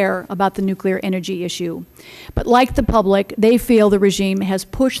 actually care about the nuclear energy issue. But like the public, they feel the regime has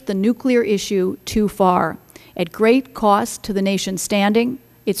pushed the nuclear issue too far, at great cost to the nation's standing,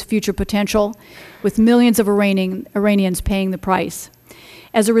 its future potential, with millions of Iranians paying the price.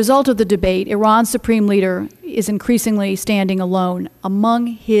 As a result of the debate, Iran's supreme leader is increasingly standing alone among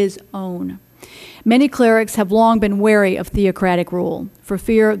his own. Many clerics have long been wary of theocratic rule, for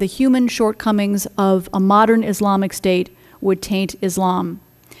fear the human shortcomings of a modern Islamic state would taint Islam.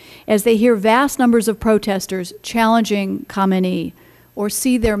 As they hear vast numbers of protesters challenging Khamenei or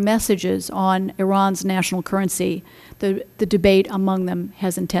see their messages on Iran's national currency, the debate among them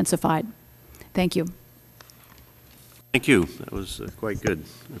has intensified. Thank you. Thank you. That was quite good.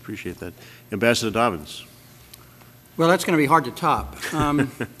 I appreciate that. Ambassador Dobbins. Well, that's going to be hard to top.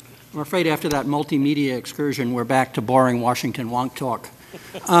 I'm afraid after that multimedia excursion, we're back to boring Washington wonk talk.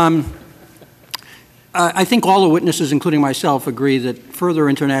 I think all the witnesses, including myself, agree that further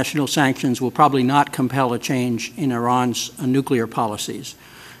international sanctions will probably not compel a change in Iran's nuclear policies.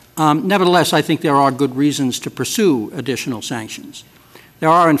 Nevertheless, I think there are good reasons to pursue additional sanctions. There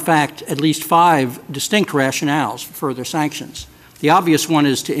are, in fact, at least 5 distinct rationales for further sanctions. The obvious one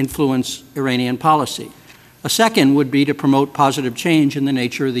is to influence Iranian policy. A second would be to promote positive change in the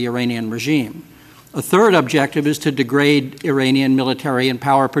nature of the Iranian regime. A third objective is to degrade Iranian military and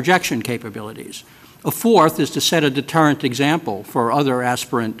power projection capabilities. A fourth is to set a deterrent example for other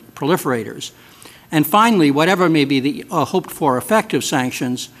aspirant proliferators. And finally, whatever may be the hoped-for effect of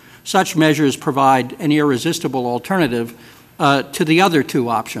sanctions, such measures provide an irresistible alternative to the other 2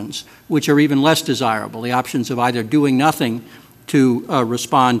 options, which are even less desirable, the options of either doing nothing to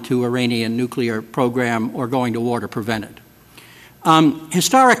respond to Iranian nuclear program or going to war to prevent it.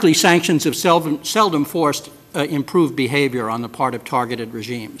 Historically, sanctions have seldom forced improved behavior on the part of targeted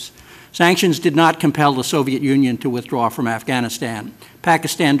regimes. Sanctions did not compel the Soviet Union to withdraw from Afghanistan,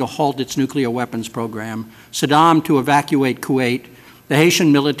 Pakistan to halt its nuclear weapons program, Saddam to evacuate Kuwait, the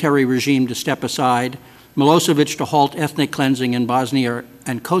Haitian military regime to step aside, Milosevic to halt ethnic cleansing in Bosnia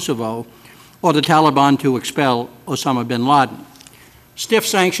and Kosovo, or the Taliban to expel Osama bin Laden. Stiff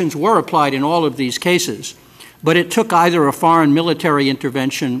sanctions were applied in all of these cases, but it took either a foreign military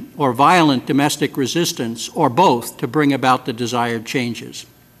intervention or violent domestic resistance, or both, to bring about the desired changes.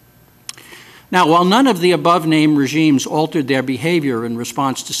 Now, while none of the above-named regimes altered their behavior in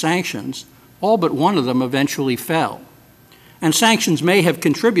response to sanctions, all but one of them eventually fell. And sanctions may have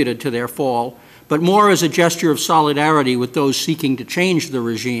contributed to their fall, but more as a gesture of solidarity with those seeking to change the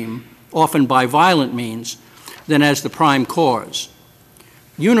regime, often by violent means, than as the prime cause.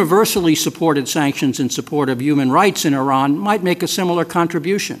 Universally supported sanctions in support of human rights in Iran might make a similar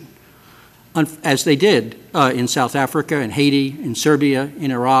contribution, as they did in South Africa, in Haiti, in Serbia,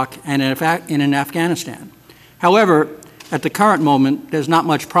 in Iraq, and in Afghanistan. However, at the current moment, there's not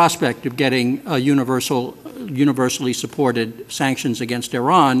much prospect of getting universally supported sanctions against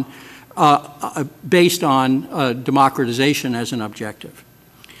Iran based on democratization as an objective.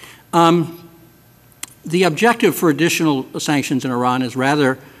 The objective for additional sanctions in Iran is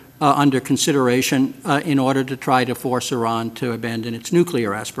rather under consideration in order to try to force Iran to abandon its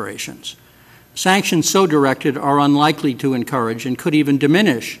nuclear aspirations. Sanctions so directed are unlikely to encourage and could even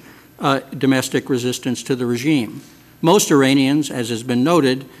diminish domestic resistance to the regime. Most Iranians, as has been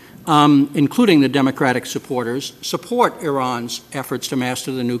noted, including the democratic supporters, support Iran's efforts to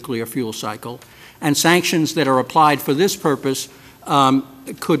master the nuclear fuel cycle, and sanctions that are applied for this purpose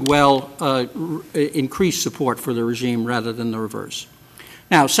could well increase support for the regime rather than the reverse.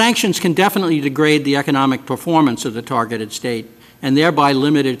 Now, sanctions can definitely degrade the economic performance of the targeted state and thereby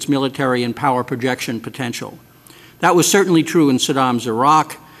limit its military and power projection potential. That was certainly true in Saddam's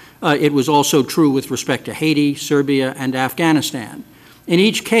Iraq. It was also true with respect to Haiti, Serbia, and Afghanistan. In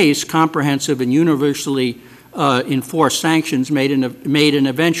each case, comprehensive and universally enforced sanctions made an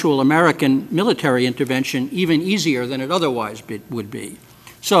eventual American military intervention even easier than it otherwise would be.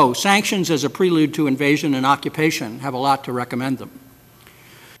 So, sanctions as a prelude to invasion and occupation have a lot to recommend them.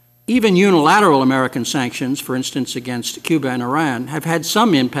 Even unilateral American sanctions, for instance against Cuba and Iran, have had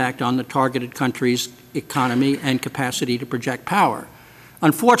some impact on the targeted country's economy and capacity to project power.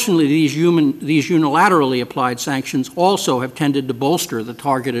 Unfortunately, these unilaterally applied sanctions also have tended to bolster the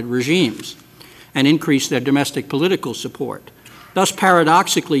targeted regimes and increase their domestic political support. Thus,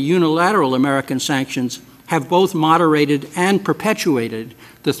 paradoxically, unilateral American sanctions have both moderated and perpetuated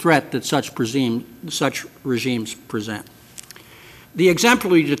the threat that such regimes present. The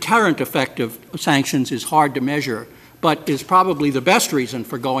exemplary deterrent effect of sanctions is hard to measure, but is probably the best reason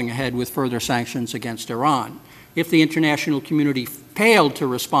for going ahead with further sanctions against Iran. If the international community failed to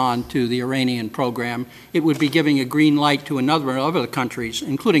respond to the Iranian program, it would be giving a green light to a number of other countries,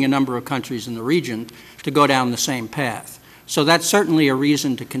 including a number of countries in the region, to go down the same path. So that's certainly a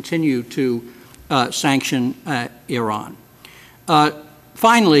reason to continue to sanction Iran.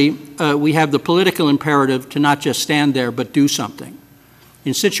 Finally, we have the political imperative to not just stand there, but do something.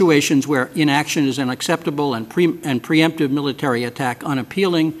 In situations where inaction is unacceptable and preemptive military attack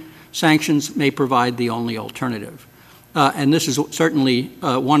unappealing, sanctions may provide the only alternative. And this is certainly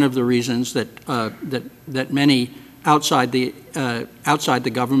one of the reasons that many outside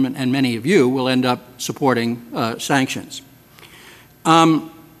the government and many of you will end up supporting sanctions.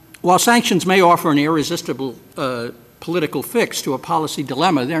 While sanctions may offer an irresistible political fix to a policy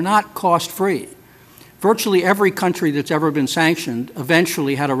dilemma, they're not cost-free. Virtually every country that's ever been sanctioned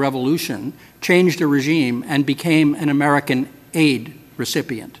eventually had a revolution, changed a regime, and became an American aid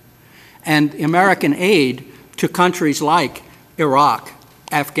recipient. And American aid to countries like Iraq,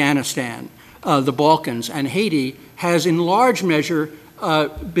 Afghanistan, the Balkans, and Haiti has in large measure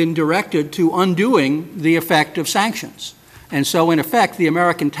been directed to undoing the effect of sanctions. And so, in effect, the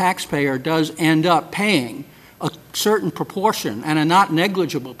American taxpayer does end up paying a certain proportion, and a not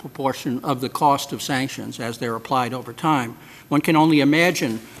negligible proportion, of the cost of sanctions as they're applied over time. One can only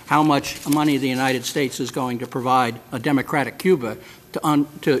imagine how much money the United States is going to provide a democratic Cuba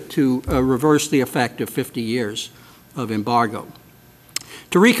to reverse the effect of 50 years of embargo.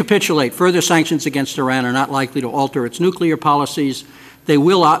 To recapitulate, further sanctions against Iran are not likely to alter its nuclear policies. They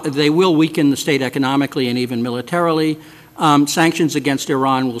will weaken the state economically and even militarily. Sanctions against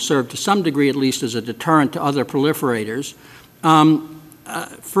Iran will serve to some degree at least as a deterrent to other proliferators.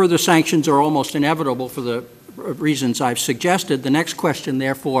 Further sanctions are almost inevitable for the reasons I've suggested. The next question,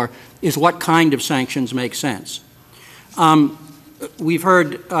 therefore, is what kind of sanctions make sense? We've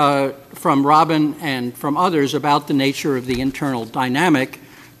heard from Robin and from others about the nature of the internal dynamic.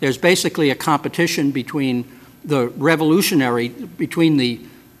 There's basically a competition between the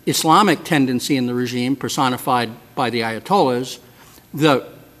Islamic tendency in the regime, personified by the Ayatollahs, the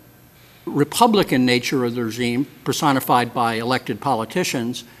Republican nature of the regime, personified by elected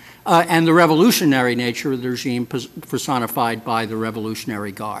politicians, and the revolutionary nature of the regime, personified by the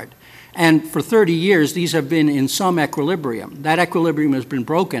Revolutionary Guard. And for 30 years, these have been in some equilibrium. That equilibrium has been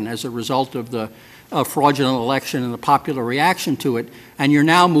broken as a result of the fraudulent election and the popular reaction to it, and you're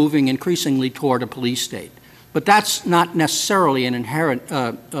now moving increasingly toward a police state. But that's not necessarily an inherent,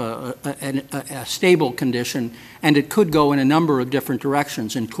 a stable condition, and it could go in a number of different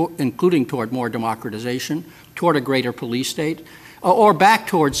directions, including toward more democratization, toward a greater police state, or back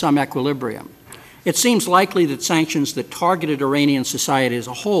toward some equilibrium. It seems likely that sanctions that targeted Iranian society as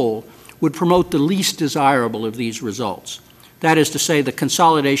a whole would promote the least desirable of these results. That is to say, the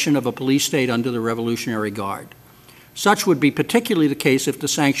consolidation of a police state under the Revolutionary Guard. Such would be particularly the case if the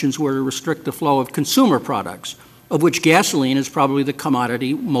sanctions were to restrict the flow of consumer products, of which gasoline is probably the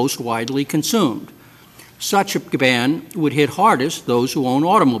commodity most widely consumed. Such a ban would hit hardest those who own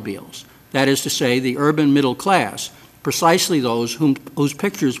automobiles, that is to say, the urban middle class, precisely those whose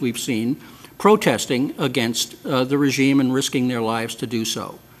pictures we've seen protesting against the regime and risking their lives to do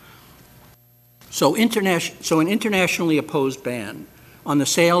so. So an internationally opposed ban on the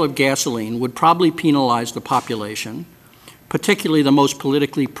sale of gasoline would probably penalize the population, particularly the most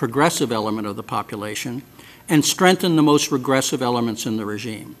politically progressive element of the population, and strengthen the most regressive elements in the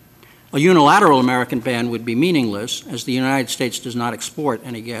regime. A unilateral American ban would be meaningless, as the United States does not export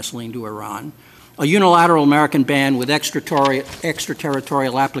any gasoline to Iran. A unilateral American ban with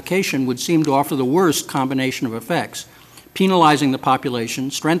extraterritorial application would seem to offer the worst combination of effects, penalizing the population,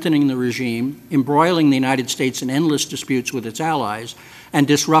 strengthening the regime, embroiling the United States in endless disputes with its allies, and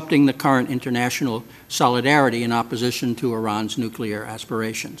disrupting the current international solidarity in opposition to Iran's nuclear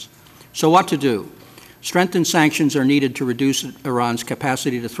aspirations. So what to do? Strengthened sanctions are needed to reduce Iran's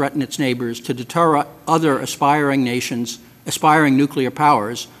capacity to threaten its neighbors, to deter other aspiring nuclear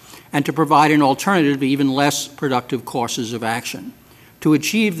powers, and to provide an alternative to even less productive courses of action. To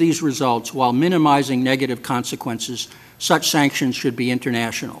achieve these results while minimizing negative consequences, such sanctions should be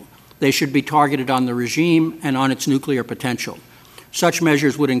international. They should be targeted on the regime and on its nuclear potential. Such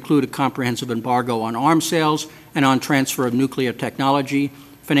measures would include a comprehensive embargo on arms sales and on transfer of nuclear technology,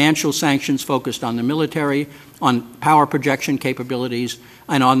 financial sanctions focused on the military, on power projection capabilities,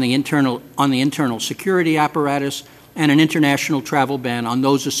 and on the internal security apparatus, and an international travel ban on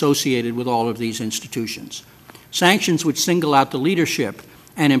those associated with all of these institutions. Sanctions which single out the leadership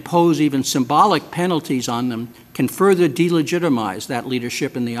and impose even symbolic penalties on them can further delegitimize that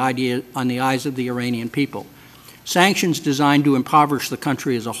leadership on the eyes of the Iranian people. Sanctions designed to impoverish the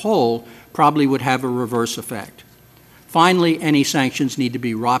country as a whole probably would have a reverse effect. Finally, any sanctions need to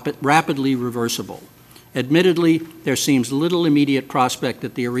be rapidly reversible. Admittedly, there seems little immediate prospect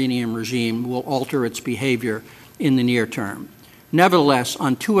that the Iranian regime will alter its behavior in the near term. Nevertheless,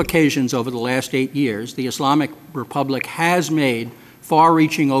 on 2 occasions over the last 8 years, the Islamic Republic has made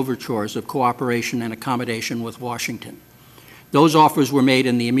far-reaching overtures of cooperation and accommodation with Washington. Those offers were made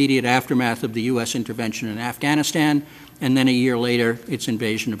in the immediate aftermath of the U.S. intervention in Afghanistan, and then a year later, its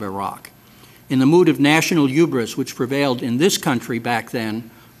invasion of Iraq. In the mood of national hubris which prevailed in this country back then,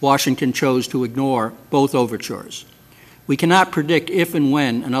 Washington chose to ignore both overtures. We cannot predict if and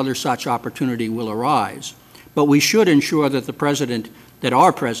when another such opportunity will arise, but we should ensure that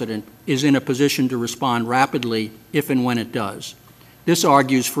our President is in a position to respond rapidly if and when it does. This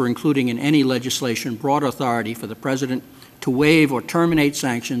argues for including in any legislation broad authority for the President to waive or terminate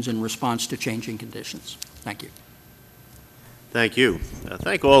sanctions in response to changing conditions. Thank you. Thank you.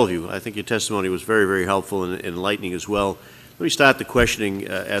 Thank all of you. I think your testimony was very, very helpful and enlightening as well. Let me start the questioning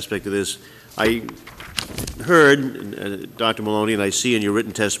aspect of this. I heard, Dr. Maloney, and I see in your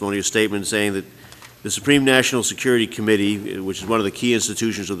written testimony a statement saying that the Supreme National Security Committee, which is one of the key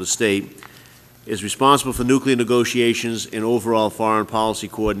institutions of the state, is responsible for nuclear negotiations and overall foreign policy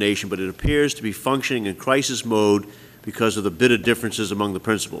coordination, but it appears to be functioning in crisis mode because of the bitter differences among the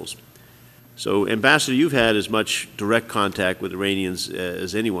principals. So, Ambassador, you've had as much direct contact with Iranians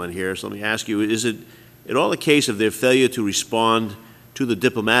as anyone here, so let me ask you, is it at all a case of their failure to respond to the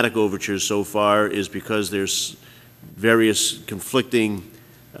diplomatic overtures so far is because there's various conflicting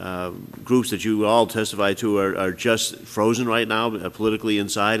groups that you all testify to are just frozen right now politically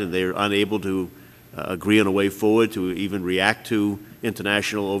inside, and they're unable to agree on a way forward to even react to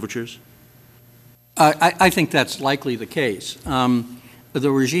international overtures? I think that's likely the case. The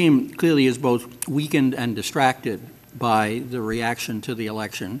regime clearly is both weakened and distracted by the reaction to the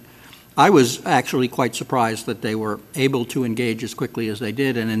election. I was actually quite surprised that they were able to engage as quickly as they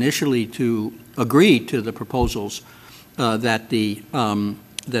did and initially to agree to the proposals that the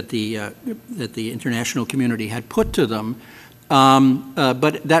international community had put to them,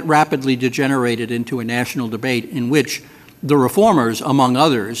 but that rapidly degenerated into a national debate in which the reformers, among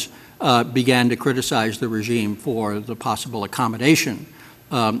others, began to criticize the regime for the possible accommodation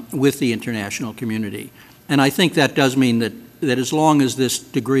with the international community. And I think that does mean that as long as this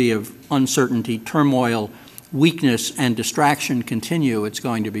degree of uncertainty, turmoil, weakness, and distraction continue, it's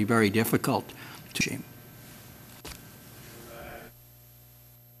going to be very difficult to achieve.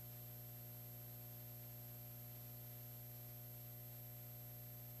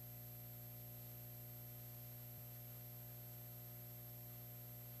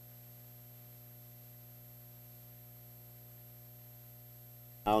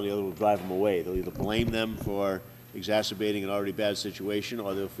 The other will drive them away. They'll either blame them for exacerbating an already bad situation,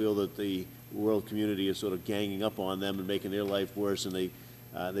 or they'll feel that the world community is sort of ganging up on them and making their life worse, and they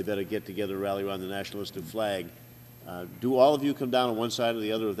better get together and rally around the nationalistic flag. Do all of you come down on one side or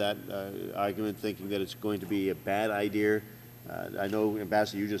the other of that argument, thinking that it's going to be a bad idea? I know,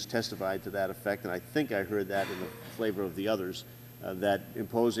 Ambassador, you just testified to that effect, and I think I heard that in the flavor of the others, that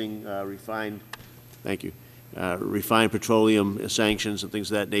imposing refined petroleum sanctions and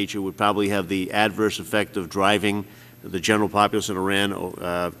things of that nature would probably have the adverse effect of driving the general populace in Iran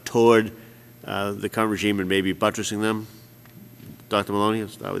toward the current regime and maybe buttressing them. Dr. Maloney, I'll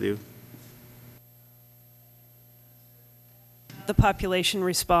start with you. The population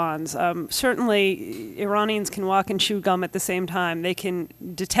responds. Certainly, Iranians can walk and chew gum at the same time. They can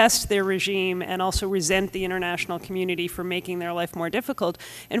detest their regime and also resent the international community for making their life more difficult.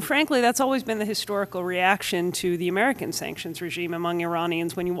 And frankly, that's always been the historical reaction to the American sanctions regime among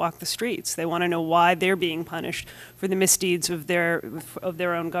Iranians when you walk the streets. They want to know why they're being punished for the misdeeds of their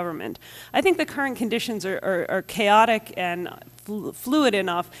own government. I think the current conditions are chaotic and fluid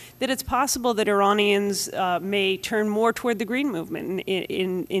enough that it's possible that Iranians may turn more toward the green movement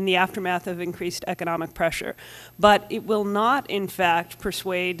in the aftermath of increased economic pressure. But it will not, in fact,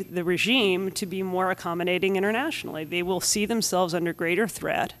 persuade the regime to be more accommodating internationally. They will see themselves under greater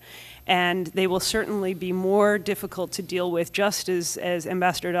threat, and they will certainly be more difficult to deal with, just as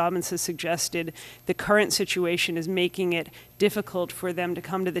Ambassador Dobbins has suggested. The current situation is making it difficult for them to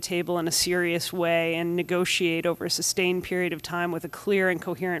come to the table in a serious way and negotiate over a sustained period of time with a clear and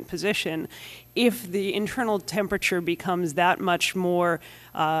coherent position. If the internal temperature becomes that much more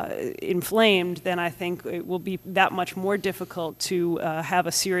inflamed, then I think it will be that much more difficult to have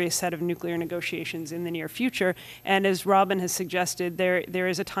a serious set of nuclear negotiations in the near future. And as Robin has suggested, there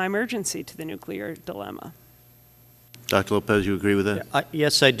is a time urgency to the nuclear dilemma. Dr. Lopez, you agree with that?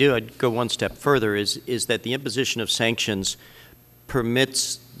 Yes, I do. I'd go one step further, is that the imposition of sanctions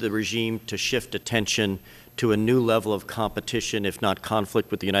permits the regime to shift attention to a new level of competition, if not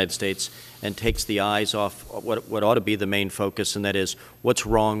conflict, with the United States, and takes the eyes off what ought to be the main focus, and that is what's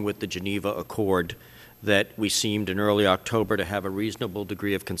wrong with the Geneva Accord that we seemed in early October to have a reasonable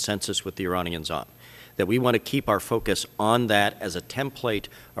degree of consensus with the Iranians on. That we want to keep our focus on that as a template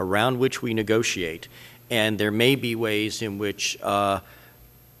around which we negotiate. And there may be ways in which the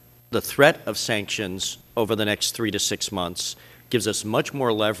threat of sanctions over the next 3 to 6 months gives us much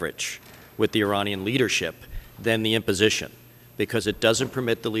more leverage with the Iranian leadership than the imposition, because it doesn't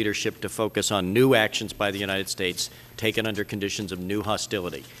permit the leadership to focus on new actions by the United States taken under conditions of new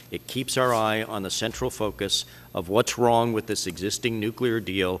hostility. It keeps our eye on the central focus of what's wrong with this existing nuclear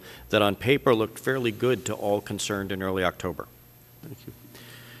deal that on paper looked fairly good to all concerned in early October. Thank you.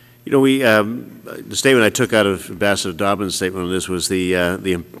 You know, the statement I took out of Ambassador Dobbins' statement on this was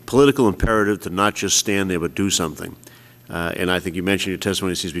the political imperative to not just stand there but do something. And I think you mentioned your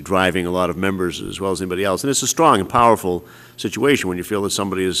testimony seems to be driving a lot of members as well as anybody else. And it's a strong and powerful situation when you feel that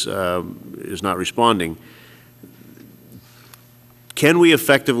somebody is not responding. Can we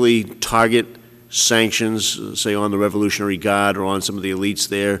effectively target sanctions, say on the Revolutionary Guard or on some of the elites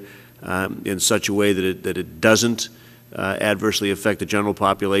there, in such a way that it doesn't adversely affect the general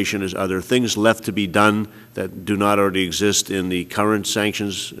population? Are there things left to be done that do not already exist in the current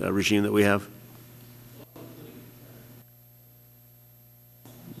sanctions regime that we have?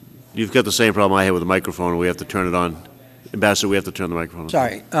 You've got the same problem I had with the microphone. We have to turn it on. Ambassador, we have to turn the microphone on.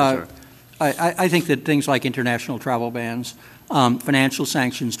 Sorry. I think that things like international travel bans, financial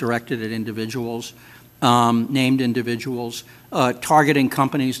sanctions directed at individuals, named individuals, targeting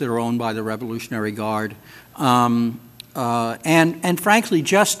companies that are owned by the Revolutionary Guard, and frankly,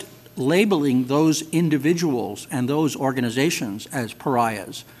 just labeling those individuals and those organizations as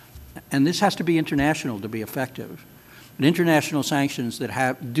pariahs. And this has to be international to be effective. And international sanctions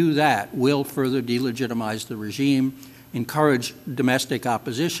that do that will further delegitimize the regime, encourage domestic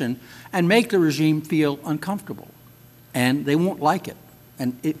opposition, and make the regime feel uncomfortable. And they won't like it.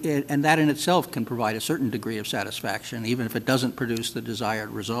 And that in itself can provide a certain degree of satisfaction, even if it doesn't produce the desired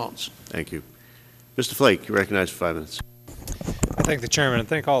results. Thank you. Mr. Flake, you're recognized for 5 minutes. I thank the chairman and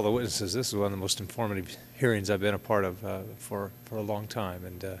thank all the witnesses. This is one of the most informative hearings I've been a part of for a long time,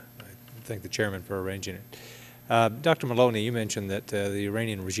 and I thank the chairman for arranging it. Dr. Maloney, you mentioned that the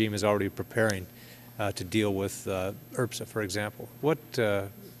Iranian regime is already preparing to deal with URPSA, for example. What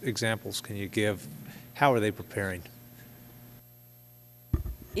examples can you give? How are they preparing?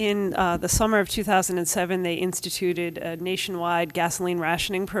 In the summer of 2007, they instituted a nationwide gasoline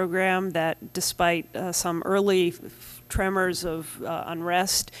rationing program that, despite some early tremors of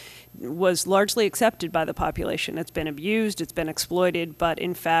unrest, was largely accepted by the population. It's been abused, it's been exploited, but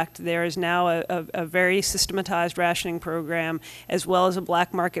in fact there is now a very systematized rationing program, as well as a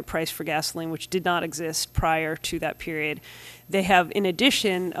black market price for gasoline, which did not exist prior to that period. They have, in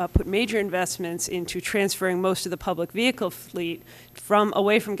addition, put major investments into transferring most of the public vehicle fleet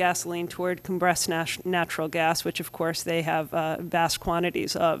away from gasoline toward compressed natural gas, which of course they have vast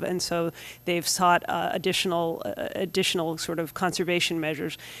quantities of. And so they've sought additional sort of conservation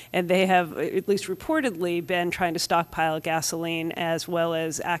measures. And they have, at least reportedly, been trying to stockpile gasoline as well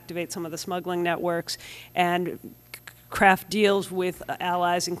as activate some of the smuggling networks and craft deals with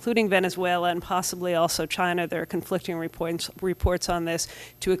allies, including Venezuela and possibly also China. There are conflicting reports on this,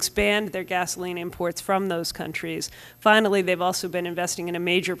 to expand their gasoline imports from those countries. Finally, they've also been investing in a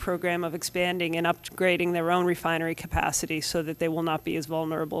major program of expanding and upgrading their own refinery capacity so that they will not be as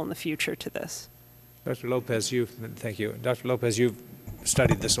vulnerable in the future to this. Dr. Lopez, thank you. Dr. Lopez, you've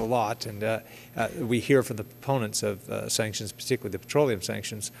studied this a lot, and we hear from the proponents of sanctions, particularly the petroleum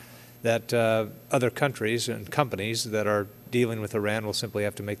sanctions, that other countries and companies that are dealing with Iran will simply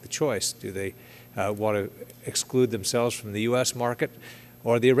have to make the choice. Do they want to exclude themselves from the U.S. market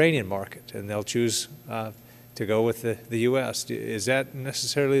or the Iranian market, and they'll choose to go with the U.S. Is that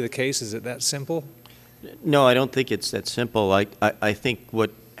necessarily the case? Is it that simple? No, I don't think it's that simple. I think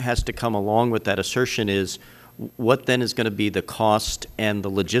what has to come along with that assertion is what then is going to be the cost and the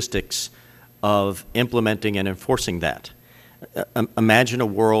logistics of implementing and enforcing that. Imagine a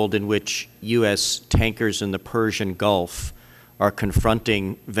world in which U.S. tankers in the Persian Gulf are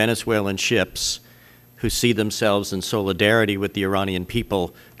confronting Venezuelan ships who see themselves in solidarity with the Iranian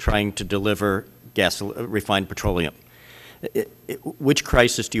people trying to deliver refined petroleum. Which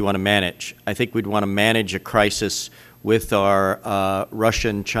crisis do you want to manage? I think we'd want to manage a crisis with our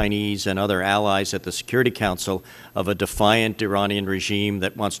Russian, Chinese, and other allies at the Security Council of a defiant Iranian regime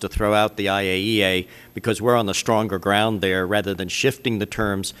that wants to throw out the IAEA because we're on the stronger ground there, rather than shifting the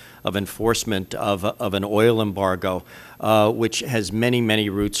terms of enforcement of an oil embargo, which has many, many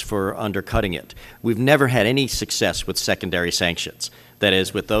routes for undercutting it. We've never had any success with secondary sanctions. That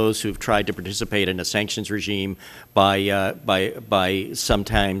is, with those who've tried to participate in a sanctions regime by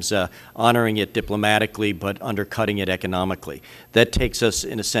sometimes honoring it diplomatically but undercutting it economically. That takes us,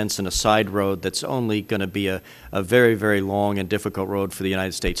 in a sense, in a side road that's only going to be a very, very long and difficult road for the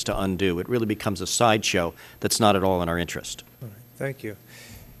United States to undo. It really becomes a sideshow that's not at all in our interest. All right. Thank you.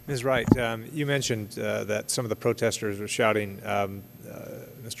 Ms. Wright, you mentioned that some of the protesters were shouting,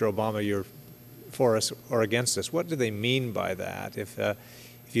 Mr. Obama, you're for us or against us. What do they mean by that? If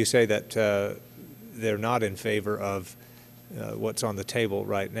you say that they're not in favor of what's on the table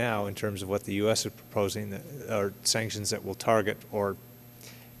right now in terms of what the U.S. is proposing, or sanctions that will target or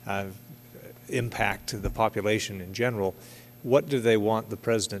impact the population in general, what do they want the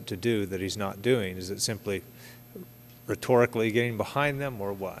president to do that he's not doing? Is it simply rhetorically getting behind them,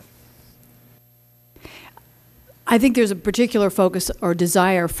 or what? I think there's a particular focus or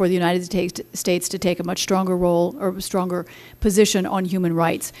desire for the United States to take a much stronger role or stronger position on human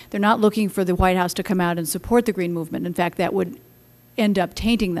rights. They're not looking for the White House to come out and support the Green Movement. In fact, that would end up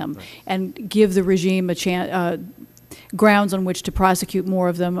tainting them and give the regime a chance, grounds on which to prosecute more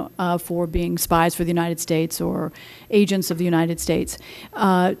of them for being spies for the United States or agents of the United States.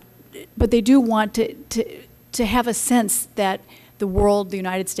 But they do want to have a sense that the world, the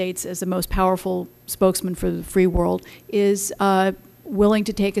United States, as the most powerful spokesman for the free world, is willing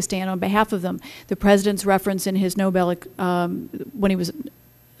to take a stand on behalf of them. The president's reference in his Nobel, when he was,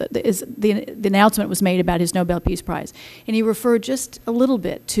 the announcement was made about his Nobel Peace Prize, and he referred just a little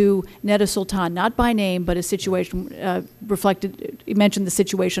bit to Neda Sultan, not by name, but a situation reflected. He mentioned the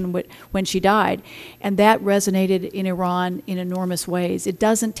situation when she died, and that resonated in Iran in enormous ways. It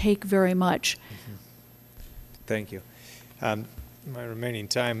doesn't take very much. Mm-hmm. Thank you. My remaining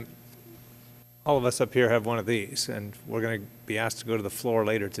time, all of us up here have one of these, and we're going to be asked to go to the floor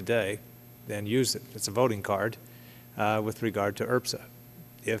later today and use it. It's a voting card with regard to IRPSA.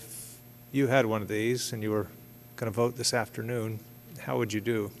 If you had one of these and you were going to vote this afternoon, how would you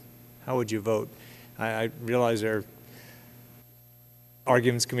do? How would you vote? I realize there are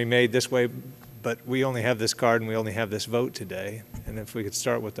arguments can be made this way, but we only have this card and we only have this vote today. And if we could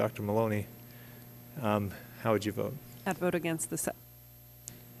start with Dr. Maloney, how would you vote? I'd vote against the.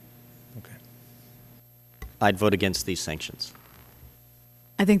 Okay. I'd vote against these sanctions.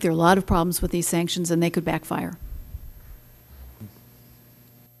 I think there are a lot of problems with these sanctions, and they could backfire.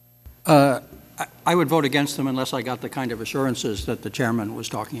 I would vote against them unless I got the kind of assurances that the chairman was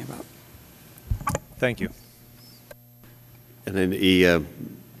talking about. Thank you. And then the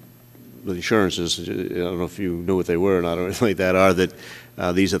assurances, I don't know if you knew what they were or not, or anything like that, are that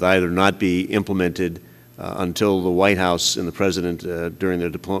these have either not be implemented until the White House and the President, during their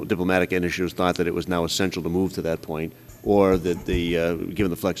diplomatic initiatives, thought that it was now essential to move to that point, or that given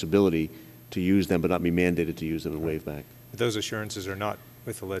the flexibility to use them but not be mandated to use them and waive back. Those assurances are not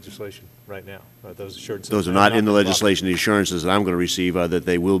with the legislation right now. Those assurances. Those are not in the legislation. The assurances that I'm going to receive are that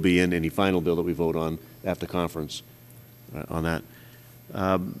they will be in any final bill that we vote on after conference on that.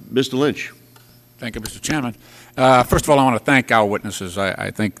 Mr. Lynch. Thank you, Mr. Chairman. First of all, I want to thank our witnesses. I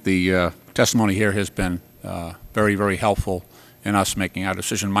think the testimony here has been very, very helpful in us making our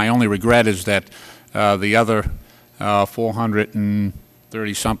decision. My only regret is that the other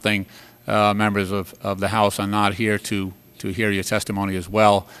 430-something members of the House are not here to hear your testimony as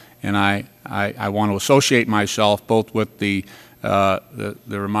well. And I want to associate myself both with the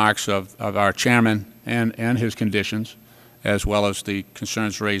remarks of our chairman and his conditions, as well as the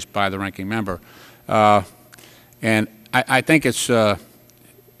concerns raised by the ranking member. And I think it's,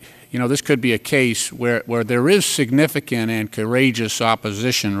 this could be a case where there is significant and courageous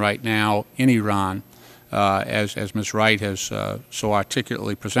opposition right now in Iran, as Ms. Wright has so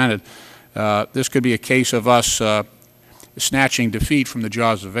articulately presented. this could be a case of us snatching defeat from the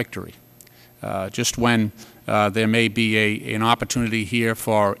jaws of victory. Just when there may be an opportunity here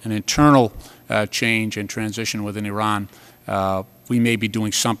for an internal change and transition within Iran, we may be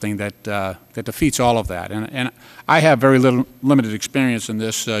doing something that defeats all of that. And I have very limited experience in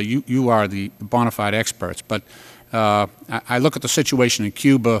this. You are the bona fide experts, but I look at the situation in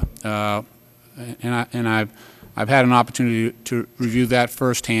Cuba, and I've had an opportunity to review that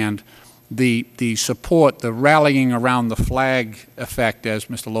firsthand. The support, the rallying around the flag effect, as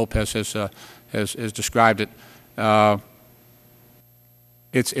Mr. Lopez has described it,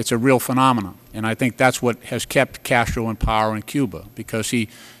 it's a real phenomenon, and I think that's what has kept Castro in power in Cuba, because he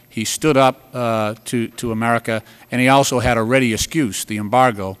stood up to America, and he also had a ready excuse, the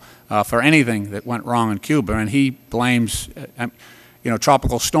embargo, for anything that went wrong in Cuba, and he blames,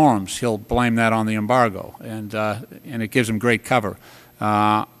 tropical storms. He'll blame that on the embargo, and it gives him great cover.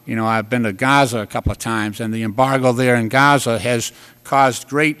 I've been to Gaza a couple of times, and the embargo there in Gaza has caused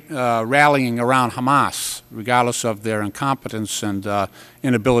great rallying around Hamas, regardless of their incompetence and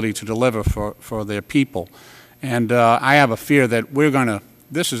inability to deliver for their people. And I have a fear that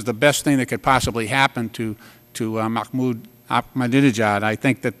this is the best thing that could possibly happen to Mahmoud Ahmadinejad. I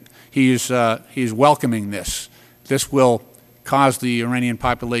think that he's welcoming this. This will cause the Iranian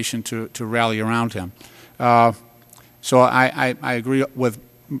population to rally around him. So I agree with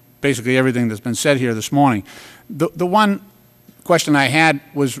basically everything that's been said here this morning. The one question I had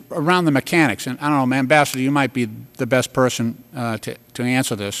was around the mechanics, and I don't know, Ambassador, you might be the best person to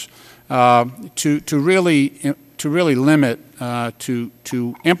answer this. To really limit,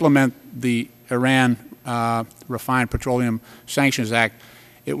 to implement the Iran Refined Petroleum Sanctions Act,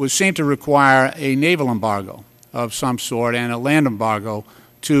 it would seem to require a naval embargo of some sort and a land embargo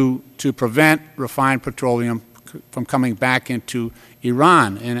to prevent refined petroleum from coming back into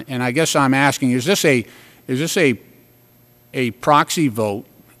Iran. And I guess I'm asking, is this a proxy vote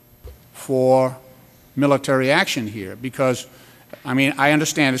for military action here? Because, I mean, I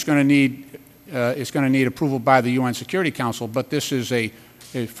understand it's going to need approval by the UN Security Council, but this is a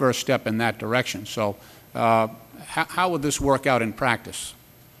first step in that direction. So how would this work out in practice?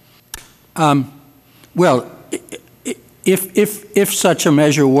 Well, if such a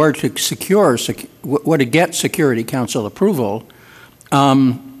measure were to get Security Council approval,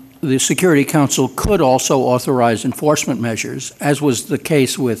 the Security Council could also authorize enforcement measures, as was the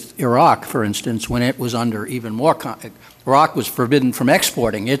case with Iraq, for instance, when it was under even more. Iraq was forbidden from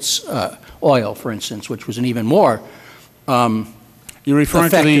exporting its oil, for instance, which was an even more You're referring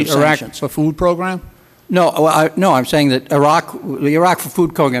to the Iraq sanctions. for Food program? No, no, I'm saying that the Iraq for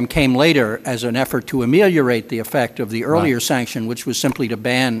Food program came later as an effort to ameliorate the effect of the earlier sanction, which was simply to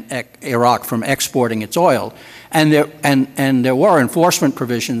ban Iraq from exporting its oil. And there were enforcement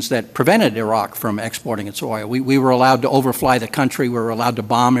provisions that prevented Iraq from exporting its oil. We were allowed to overfly the country. We were allowed to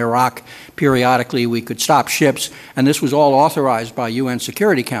bomb Iraq periodically. We could stop ships. And this was all authorized by UN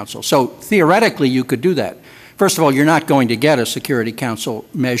Security Council. So theoretically, you could do that. First of all, you're not going to get a Security Council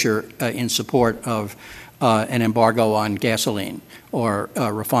measure in support of an embargo on gasoline or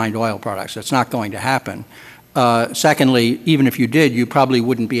refined oil products. That's not going to happen. Secondly, even if you did, you probably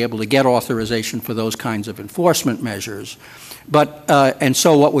wouldn't be able to get authorization for those kinds of enforcement measures. But and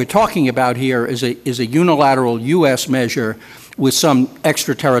so what we're talking about here is a unilateral U.S. measure with some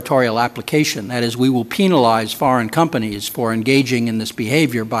extraterritorial application. That is, we will penalize foreign companies for engaging in this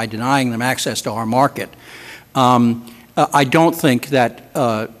behavior by denying them access to our market. I don't think that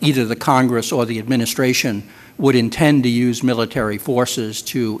either the Congress or the administration would intend to use military forces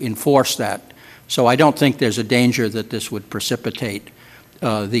to enforce that. So I don't think there's a danger that this would precipitate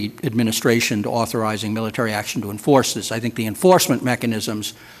the administration to authorizing military action to enforce this. I think the enforcement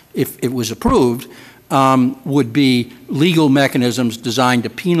mechanisms, if it was approved, would be legal mechanisms designed to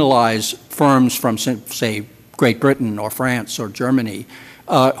penalize firms from, say, Great Britain or France or Germany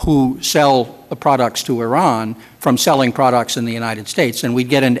who sell products to Iran from selling products in the United States, and we'd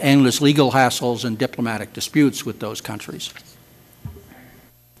get into endless legal hassles and diplomatic disputes with those countries.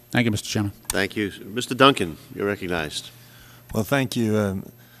 Thank you, Mr. Chairman. Thank you. Mr. Duncan, you're recognized. Well, thank you,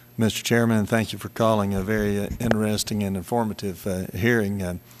 Mr. Chairman, and thank you for calling a very interesting and informative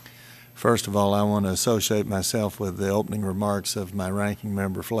hearing. First of all, I want to associate myself with the opening remarks of my ranking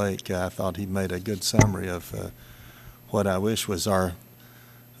member, Flake. I thought he made a good summary of what I wish was our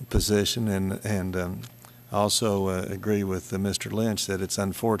position, and also agree with Mr. Lynch that it's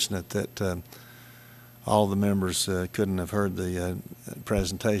unfortunate that all the members couldn't have heard the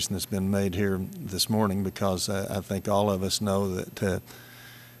presentation that's been made here this morning, because I think all of us know that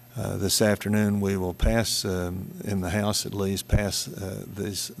This afternoon, we will pass, in the House at least, pass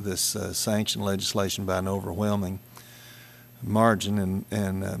this sanction legislation by an overwhelming margin,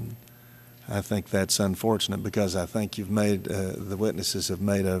 and I think that's unfortunate because I think you've made, the witnesses have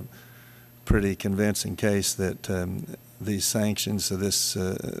made a pretty convincing case that these sanctions,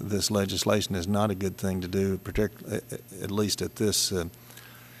 this legislation is not a good thing to do, particularly at least at this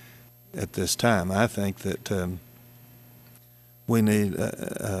time. I think that we need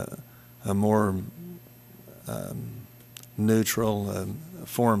a more neutral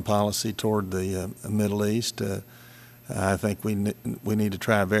foreign policy toward the Middle East. I think we need to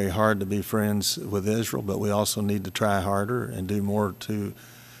try very hard to be friends with Israel, but we also need to try harder and do more to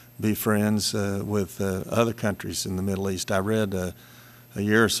be friends with other countries in the Middle East. I read a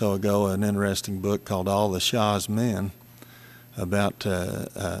year or so ago an interesting book called All the Shah's Men about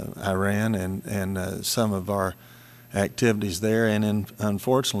Iran and some of our activities there, and in,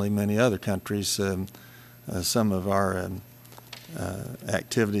 unfortunately, many other countries, some of our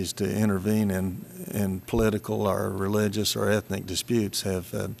activities to intervene in political or religious or ethnic disputes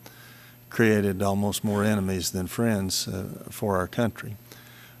have created almost more enemies than friends for our country.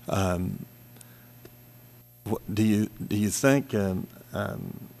 Do you think?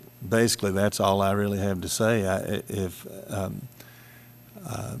 Basically, that's all I really have to say.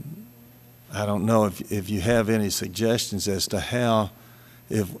 I don't know if you have any suggestions as to how,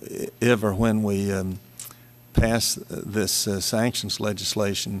 if or when we pass this sanctions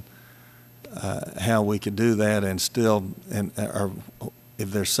legislation, how we could do that and still, or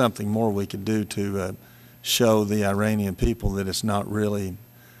if there's something more we could do to show the Iranian people that it's not really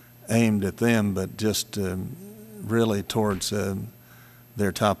aimed at them, but just really towards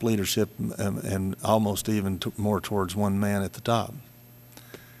their top leadership and almost even more towards one man at the top.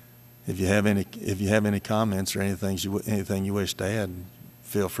 If you have any comments or anything you wish to add,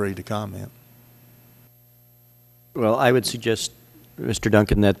 feel free to comment. Well, I would suggest, Mr.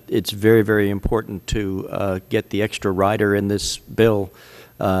 Duncan, that it's very, very important to get the extra rider in this bill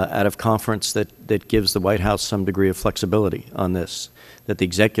out of conference that gives the White House some degree of flexibility on this, that the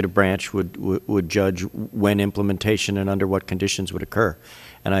executive branch would judge when implementation and under what conditions would occur.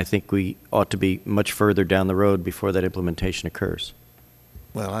 And I think we ought to be much further down the road before that implementation occurs.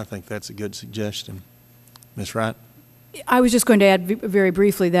 Well, I think that's a good suggestion. Ms. Wright? I was just going to add very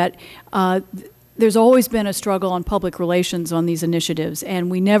briefly that there's always been a struggle on public relations on these initiatives,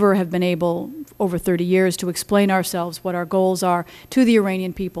 and we never have been able, over 30 years, to explain ourselves, what our goals are, to the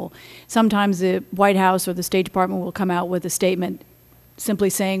Iranian people. Sometimes the White House or the State Department will come out with a statement simply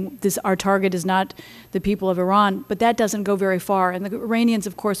saying our target is not the people of Iran, but that doesn't go very far. And the Iranians,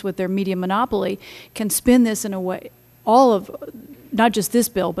 of course, with their media monopoly, can spin this in a way, not just this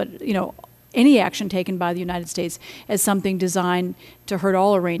bill, but any action taken by the United States as something designed to hurt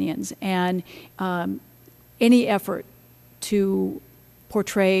all Iranians. And any effort to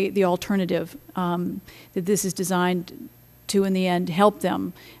portray the alternative, that this is designed to, in the end, help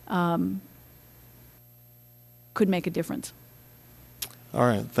them, could make a difference. All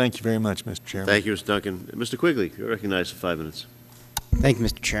right. Thank you very much, Mr. Chairman. Thank you, Mr. Duncan. Mr. Quigley, you're recognized for 5 minutes. Thank you,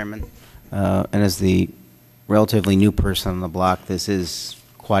 Mr. Chairman. And as the relatively new person on the block, this is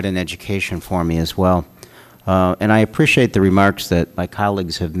quite an education for me as well. And I appreciate the remarks that my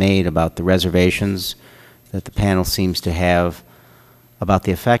colleagues have made about the reservations that the panel seems to have about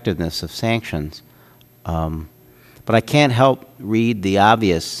the effectiveness of sanctions. But I can't help read the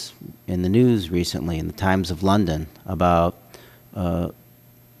obvious in the news recently, in the Times of London, about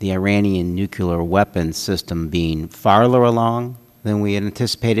the Iranian nuclear weapons system being farther along than we had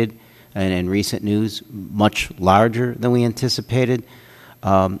anticipated, and in recent news, much larger than we anticipated.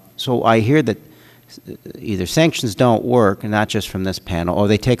 So I hear that either sanctions don't work, not just from this panel, or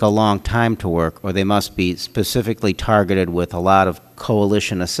they take a long time to work, or they must be specifically targeted with a lot of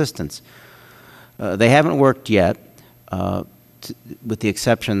coalition assistance. They haven't worked yet, with the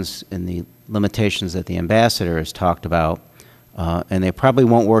exceptions and the limitations that the ambassador has talked about, and they probably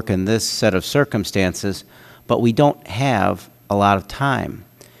won't work in this set of circumstances, but we don't have a lot of time.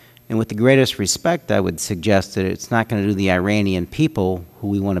 And with the greatest respect, I would suggest that it's not going to do the Iranian people, who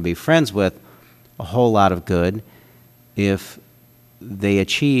we want to be friends with, a whole lot of good if they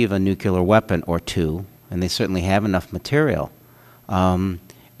achieve a nuclear weapon or two, and they certainly have enough material. And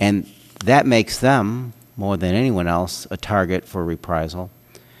that makes them, more than anyone else, a target for reprisal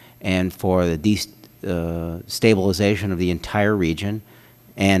and for the destabilization of the entire region,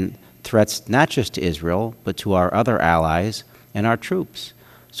 and threats not just to Israel, but to our other allies and our troops.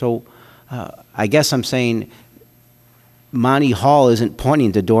 So I guess I'm saying Monty Hall isn't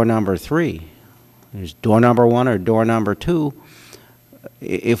pointing to door number 3. There's door number 1 or door number 2.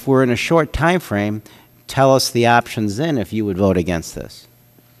 if we're in a short time frame, tell us the options then if you would vote against this.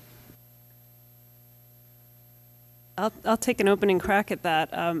 I'll take an opening crack at that.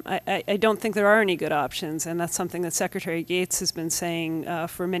 I don't think there are any good options, and that's something that Secretary Gates has been saying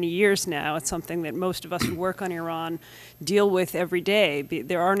for many years now. It's something that most of us who work on Iran deal with every day.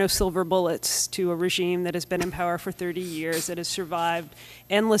 There are no silver bullets to a regime that has been in power for 30 years, that has survived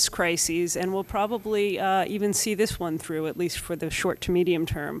endless crises, and will probably even see this one through, at least for the short to medium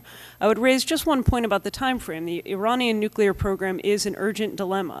term. I would raise just one point about the time frame. The Iranian nuclear program is an urgent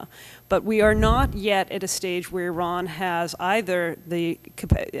dilemma, but we are not yet at a stage where Iran has either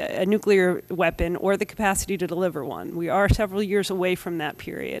a nuclear weapon or the capacity to deliver one. We are several years away from that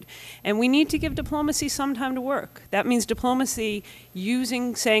period. And we need to give diplomacy some time to work. That means diplomacy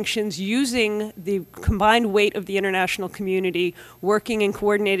using sanctions, using the combined weight of the international community, working in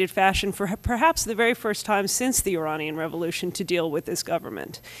coordinated fashion for perhaps the very first time since the Iranian Revolution to deal with this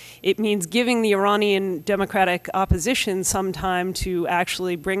government. It means giving the Iranian democratic opposition some time to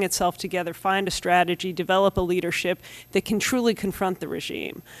actually bring itself together, find a strategy, develop a leadership that can truly confront the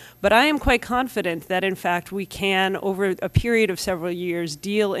regime. But I am quite confident that, in fact, we can, over a period of several years,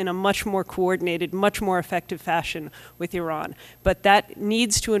 deal in a much more coordinated, much more effective fashion with Iran. But that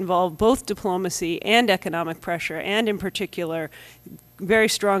needs to involve both diplomacy and economic pressure, and in particular, very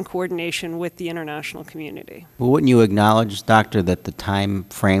strong coordination with the international community. Well, wouldn't you acknowledge, Doctor, that the time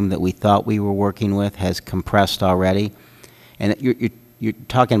frame that we thought we were working with has compressed already? And that you're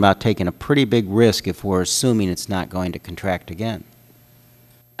talking about taking a pretty big risk if we're assuming it's not going to contract again.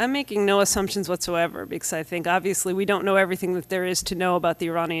 I'm making no assumptions whatsoever, because I think obviously we don't know everything that there is to know about the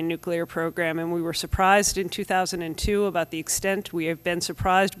Iranian nuclear program, and we were surprised in 2002 about the extent. We have been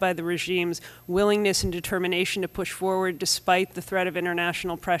surprised by the regime's willingness and determination to push forward despite the threat of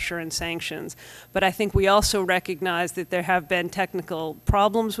international pressure and sanctions. But I think we also recognize that there have been technical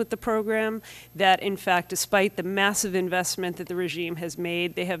problems with the program, that in fact, despite the massive investment that the regime has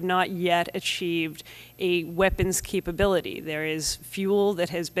made, they have not yet achieved a weapons capability. There is fuel that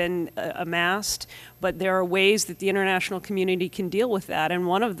has been amassed, but there are ways that the international community can deal with that. And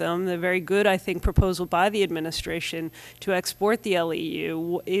one of them, the very good, I think, proposal by the administration to export the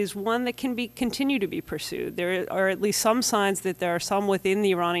LEU is one that can continue to be pursued. There are at least some signs that there are some within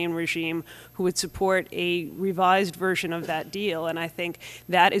the Iranian regime who would support a revised version of that deal. And I think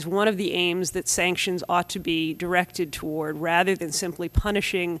that is one of the aims that sanctions ought to be directed toward, rather than simply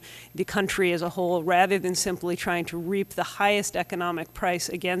punishing the country as a whole, rather than simply trying to reap the highest economic price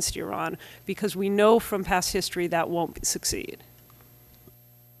against Iran, because we know from past history that won't succeed.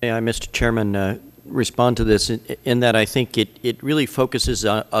 May I, Mr. Chairman, respond to this in that I think it really focuses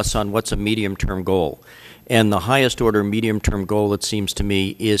us on what's a medium-term goal. And the highest order medium-term goal, it seems to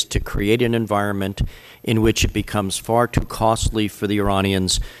me, is to create an environment in which it becomes far too costly for the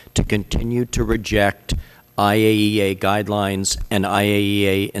Iranians to continue to reject IAEA guidelines and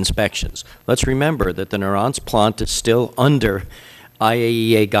IAEA inspections. Let's remember that the Naranj plant is still under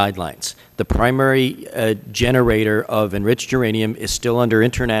IAEA guidelines. The primary generator of enriched uranium is still under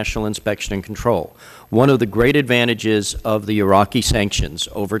international inspection and control. One of the great advantages of the Iraqi sanctions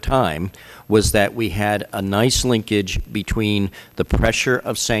over time was that we had a nice linkage between the pressure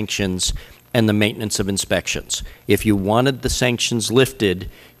of sanctions and the maintenance of inspections. If you wanted the sanctions lifted,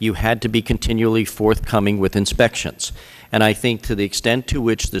 you had to be continually forthcoming with inspections. And I think to the extent to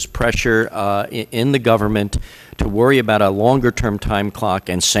which there's pressure in the government to worry about a longer-term time clock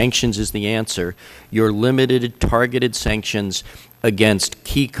and sanctions is the answer, your limited, targeted sanctions against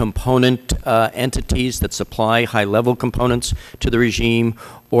key component entities that supply high-level components to the regime,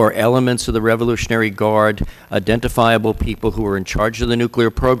 or elements of the Revolutionary Guard, identifiable people who are in charge of the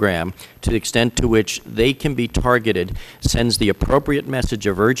nuclear program, to the extent to which they can be targeted, sends the appropriate message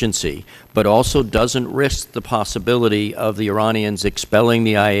of urgency, but also doesn't risk the possibility of the Iranians expelling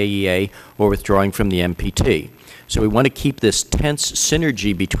the IAEA or withdrawing from the NPT. So we want to keep this tense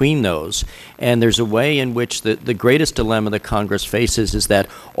synergy between those, and there's a way in which the greatest dilemma that Congress faces is that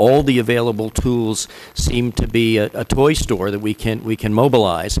all the available tools seem to be a toy store that we can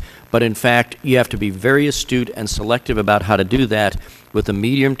mobilize, but in fact you have to be very astute and selective about how to do that, with the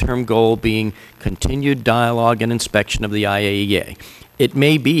medium-term goal being continued dialogue and inspection of the IAEA. It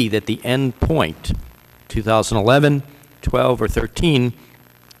may be that the end point, 2011, 12, or 13,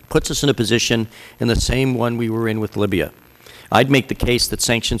 puts us in a position in the same one we were in with Libya. I'd make the case that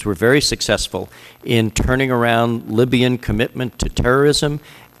sanctions were very successful in turning around Libyan commitment to terrorism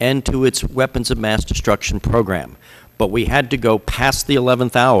and to its weapons of mass destruction program. But we had to go past the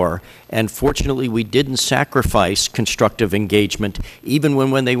 11th hour, and fortunately we didn't sacrifice constructive engagement, even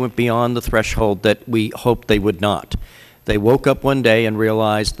when they went beyond the threshold that we hoped they would not. They woke up one day and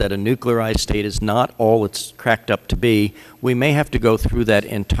realized that a nuclearized state is not all it's cracked up to be. We may have to go through that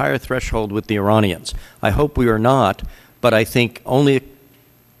entire threshold with the Iranians. I hope we are not, but I think only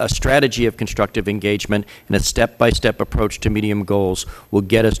a strategy of constructive engagement and a step-by-step approach to medium goals will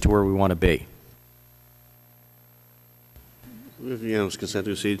get us to where we want to be. Unanimous consent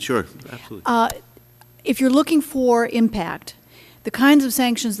to accede? Sure, absolutely. If you're looking for impact, the kinds of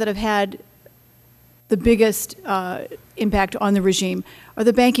sanctions that have had the biggest impact on the regime are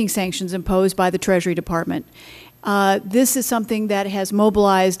the banking sanctions imposed by the Treasury Department. This is something that has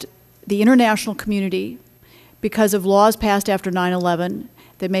mobilized the international community because of laws passed after 9/11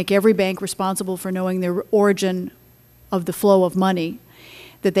 that make every bank responsible for knowing the origin of the flow of money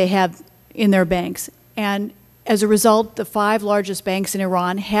that they have in their banks. And as a result, the 5 largest banks in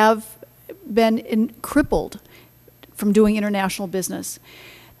Iran have been crippled from doing international business.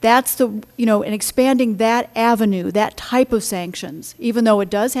 That's and expanding that avenue, that type of sanctions, even though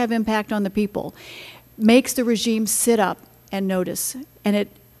it does have impact on the people, makes the regime sit up and notice. And it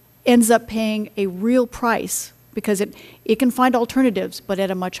ends up paying a real price because it can find alternatives, but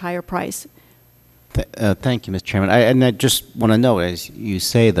at a much higher price. Thank you, Mr. Chairman. And I just want to note, as you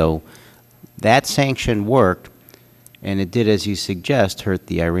say, though, that sanction worked, and it did, as you suggest, hurt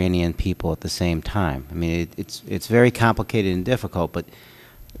the Iranian people at the same time. I mean, it's very complicated and difficult, but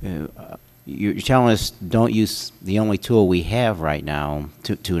you're telling us don't use the only tool we have right now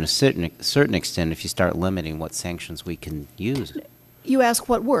to a certain extent if you start limiting what sanctions we can use. You ask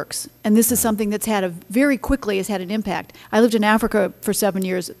what works, and this is something that's very quickly has had an impact. I lived in Africa for 7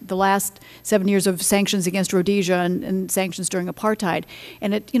 years, the last 7 years of sanctions against Rhodesia and sanctions during apartheid,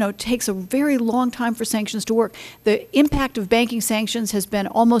 and it takes a very long time for sanctions to work. The impact of banking sanctions has been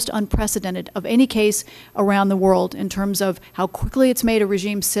almost unprecedented of any case around the world in terms of how quickly it's made a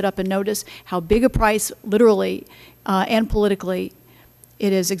regime sit up and notice, how big a price, literally and politically,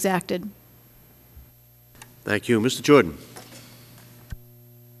 it is exacted. Thank you. Mr. Jordan.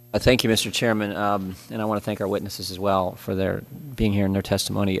 Thank you, Mr. Chairman, and I want to thank our witnesses as well for their being here and their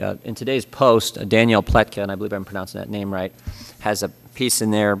testimony. In today's Post, Danielle Pletka, and I believe I'm pronouncing that name right, has a piece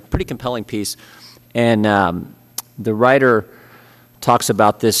in there, pretty compelling piece, and the writer talks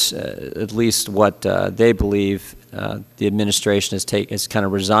about this, at least what they believe the administration has kind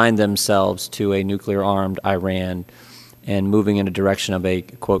of resigned themselves to a nuclear-armed Iran and moving in a direction of a,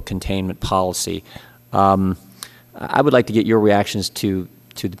 quote, containment policy. I would like to get your reactions to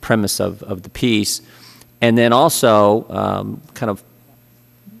the premise of the piece, and then also kind of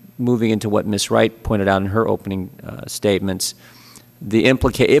moving into what Ms. Wright pointed out in her opening statements,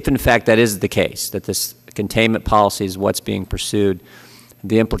 if in fact that is the case, that this containment policy is what's being pursued,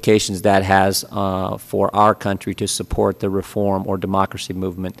 the implications that has for our country to support the reform or democracy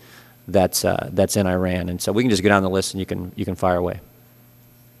movement that's in Iran. And so we can just go down the list and you can fire away.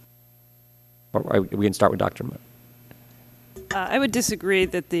 Or we can start with Dr. Moore. I would disagree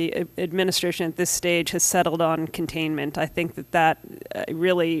that the administration at this stage has settled on containment. I think that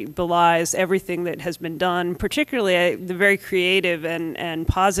really belies everything that has been done, particularly the very creative and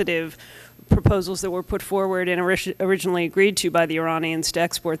positive proposals that were put forward and originally agreed to by the Iranians to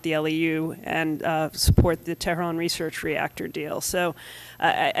export the LEU and support the Tehran research reactor deal. So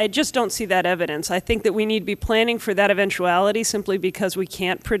I just don't see that evidence. I think that we need to be planning for that eventuality simply because we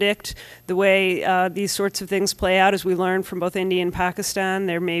can't predict the way these sorts of things play out. As we learned from both India and Pakistan,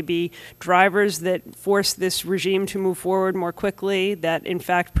 there may be drivers that force this regime to move forward more quickly, that in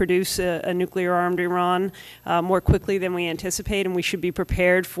fact produce a nuclear-armed Iran more quickly than we anticipate, and we should be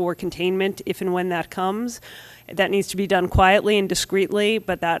prepared for containment if and when that comes. That needs to be done quietly and discreetly,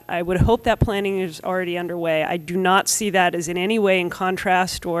 but that I would hope that planning is already underway. I do not see that as in any way in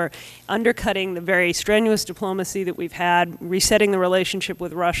contrast or undercutting the very strenuous diplomacy that we've had, resetting the relationship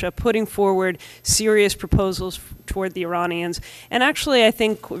with Russia, putting forward serious proposals toward the Iranians, and actually I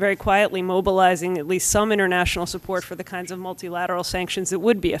think very quietly mobilizing at least some international support for the kinds of multilateral sanctions that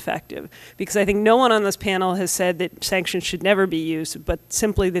would be effective. Because I think no one on this panel has said that sanctions should never be used, but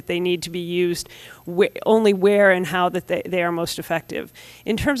simply that they need to be used only where and how that they are most effective.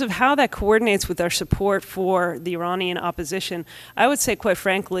 In terms of how that coordinates with our support for the Iranian opposition, I would say quite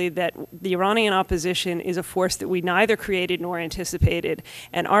frankly that the Iranian opposition is a force that we neither created nor anticipated.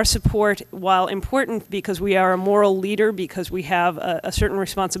 And our support, while important because we are a moral leader, because we have a certain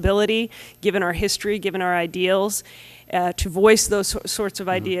responsibility given our history, given our ideals, to voice those sorts of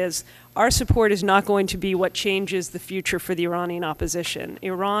ideas. Our support is not going to be what changes the future for the Iranian opposition.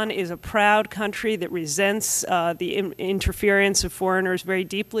 Iran is a proud country that resents the interference of foreigners very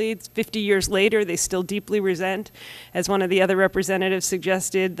deeply. 50 years later, they still deeply resent, as one of the other representatives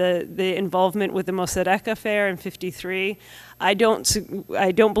suggested, the involvement with the Mossadegh affair in '53. I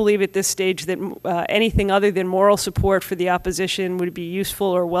don't believe at this stage that anything other than moral support for the opposition would be useful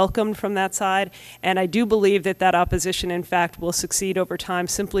or welcomed from that side. And I do believe that that opposition, in fact, will succeed over time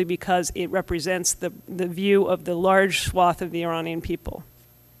simply because it represents the view of the large swath of the Iranian people.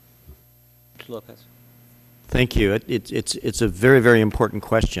 Mr. Lopez. Thank you. It's a very, very important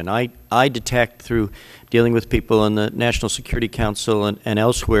question. I detect through dealing with people in the National Security Council and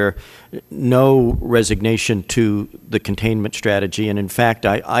elsewhere no resignation to the containment strategy. And in fact,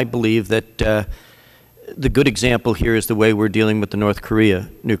 I believe that the good example here is the way we're dealing with the North Korea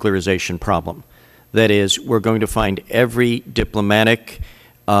nuclearization problem. That is, we're going to find every diplomatic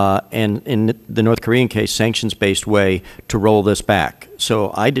and in the North Korean case, sanctions-based way to roll this back.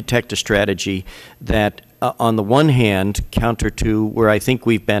 So I detect a strategy that on the one hand, counter to where I think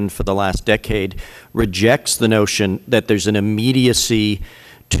we've been for the last decade, rejects the notion that there's an immediacy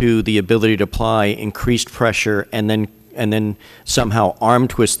to the ability to apply increased pressure and then somehow arm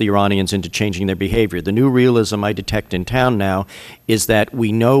twist the Iranians into changing their behavior. The new realism I detect in town now is that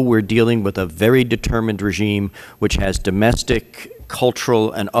we know we're dealing with a very determined regime which has domestic,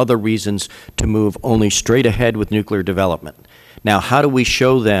 cultural, and other reasons to move only straight ahead with nuclear development. Now, how do we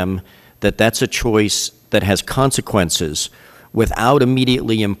show them that that's a choice that has consequences without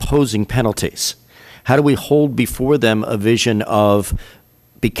immediately imposing penalties? How do we hold before them a vision of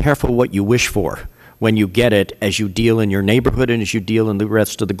be careful what you wish for when you get it as you deal in your neighborhood and as you deal in the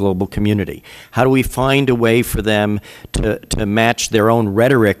rest of the global community? How do we find a way for them to match their own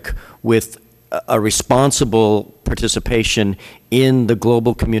rhetoric with a responsible participation in the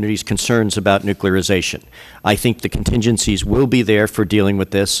global community's concerns about nuclearization? I think the contingencies will be there for dealing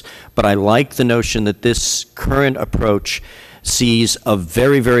with this, but I like the notion that this current approach sees a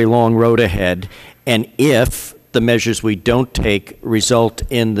very, very long road ahead, and if the measures we don't take result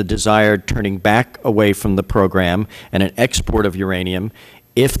in the desired turning back away from the program and an export of uranium,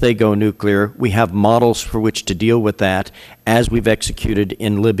 if they go nuclear, we have models for which to deal with that, as we've executed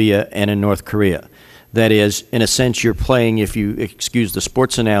in Libya and in North Korea. That is, in a sense, you're playing, if you excuse the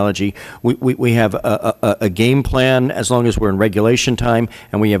sports analogy, we have a game plan as long as we're in regulation time,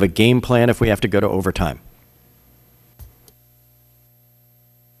 and we have a game plan if we have to go to overtime.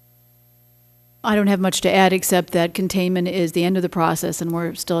 I don't have much to add except that containment is the end of the process and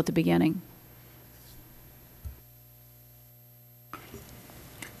we're still at the beginning.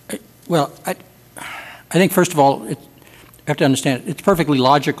 Well, I think, first of all, you have to understand, it's perfectly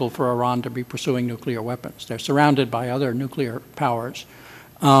logical for Iran to be pursuing nuclear weapons. They're surrounded by other nuclear powers.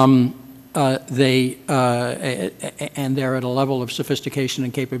 And they're at a level of sophistication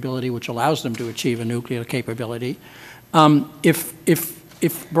and capability which allows them to achieve a nuclear capability.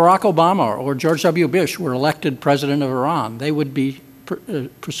 If Barack Obama or George W. Bush were elected president of Iran, they would be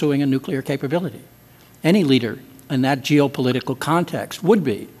pursuing a nuclear capability. Any leader in that geopolitical context would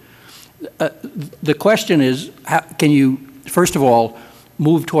be. The question is, can you, first of all,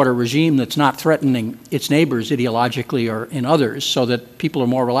 move toward a regime that's not threatening its neighbors ideologically or in others so that people are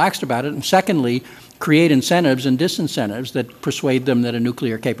more relaxed about it? And secondly, create incentives and disincentives that persuade them that a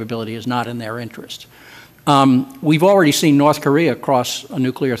nuclear capability is not in their interest. We've already seen North Korea cross a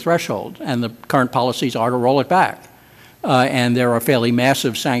nuclear threshold, and the current policies are to roll it back. And there are fairly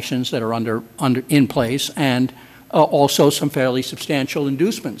massive sanctions that are in place, and also some fairly substantial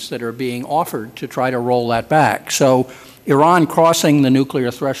inducements that are being offered to try to roll that back. So Iran crossing the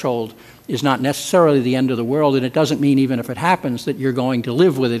nuclear threshold is not necessarily the end of the world, and it doesn't mean, even if it happens, that you're going to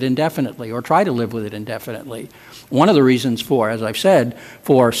live with it indefinitely or try to live with it indefinitely. One of the reasons for, as I've said,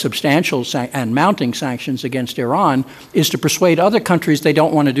 for substantial and mounting sanctions against Iran is to persuade other countries they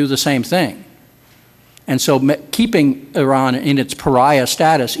don't want to do the same thing. And so keeping Iran in its pariah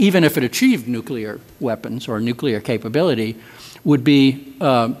status, even if it achieved nuclear weapons or nuclear capability, would be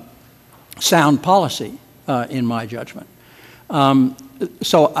sound policy, in my judgment.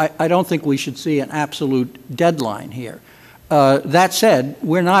 So I don't think we should see an absolute deadline here. That said,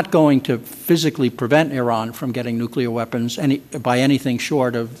 we're not going to physically prevent Iran from getting nuclear weapons by anything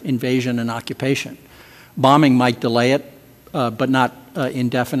short of invasion and occupation. Bombing might delay it, but not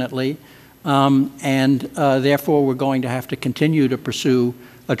indefinitely. Therefore, we're going to have to continue to pursue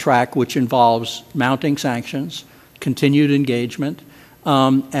a track which involves mounting sanctions, continued engagement,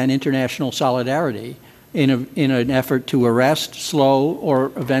 and international solidarity in an effort to arrest, slow,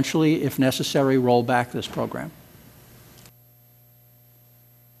 or eventually, if necessary, roll back this program.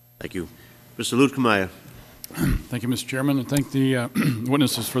 Thank you. Mr. Lutkemeyer. Thank you, Mr. Chairman, and thank the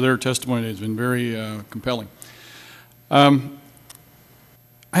witnesses for their testimony. It's been very compelling. I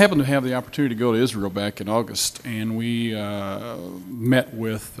happened to have the opportunity to go to Israel back in August, and we met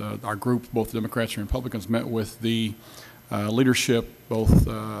with our group, both Democrats and Republicans, met with the leadership both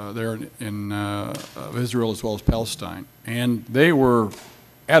there in Israel as well as Palestine. And they were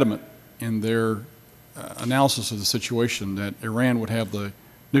adamant in their analysis of the situation that Iran would have the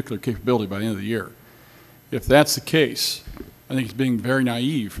nuclear capability by the end of the year. If that's the case, I think it's being very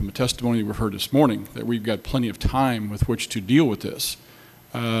naive from the testimony that we've heard this morning that we've got plenty of time with which to deal with this.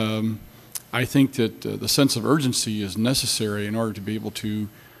 I think that the sense of urgency is necessary in order to be able to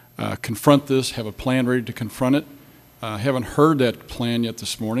confront this, have a plan ready to confront it. I haven't heard that plan yet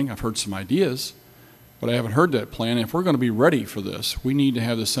this morning. I've heard some ideas, but I haven't heard that plan. And if we're going to be ready for this, we need to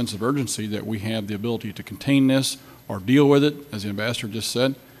have this sense of urgency that we have the ability to contain this or deal with it, as the ambassador just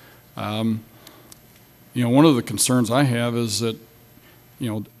said. You know, one of the concerns I have is that, you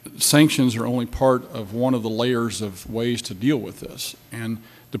know, sanctions are only part of one of the layers of ways to deal with this, and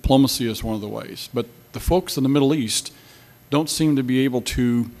diplomacy is one of the ways. But the folks in the Middle East don't seem to be able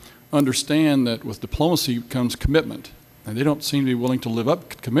to understand that with diplomacy comes commitment, and they don't seem to be willing to live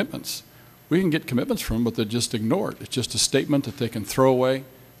up to commitments. We can get commitments from them, but they just ignore it. It's just a statement that they can throw away.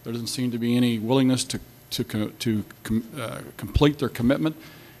 There doesn't seem to be any willingness to complete their commitment.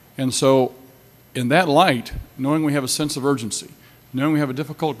 And so in that light, knowing we have a sense of urgency, knowing we have a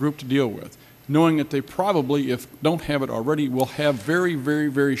difficult group to deal with, knowing that they probably, if don't have it already, will have very, very,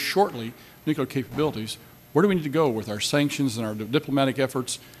 very shortly nuclear capabilities, where do we need to go with our sanctions and our diplomatic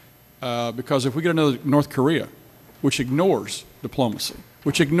efforts? Because if we get another North Korea, which ignores diplomacy,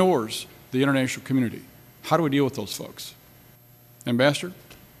 which ignores the international community, how do we deal with those folks? Ambassador,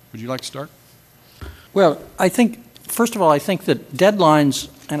 would you like to start? Well, I think, first of all, I think that deadlines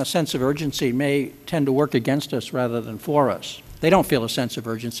and a sense of urgency may tend to work against us rather than for us. They don't feel a sense of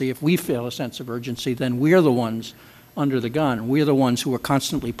urgency. If we feel a sense of urgency, then we're the ones under the gun. We're the ones who are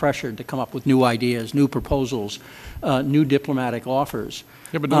constantly pressured to come up with new ideas, new proposals, new diplomatic offers.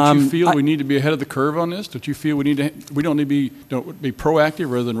 Yeah, but don't you feel we need to be ahead of the curve on this? Don't you feel we don't need to be proactive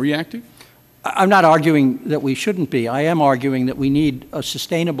rather than reactive? I'm not arguing that we shouldn't be. I am arguing that we need a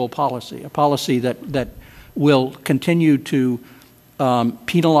sustainable policy, a policy that will continue to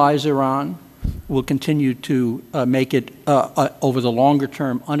penalize Iran, will continue to make it, over the longer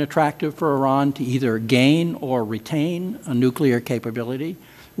term, unattractive for Iran to either gain or retain a nuclear capability.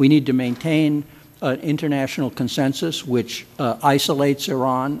 We need to maintain international consensus which isolates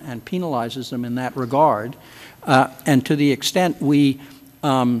Iran and penalizes them in that regard. And to the extent we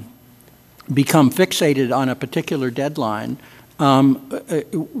become fixated on a particular deadline,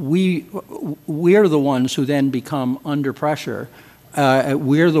 we're the ones who then become under pressure.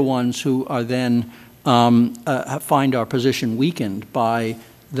 We're the ones who are then find our position weakened by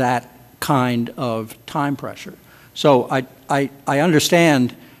that kind of time pressure. So I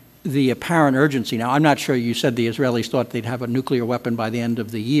understand the apparent urgency. Now, I'm not sure you said the Israelis thought they'd have a nuclear weapon by the end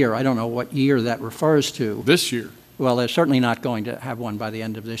of the year. I don't know what year that refers to. This year. Well, they're certainly not going to have one by the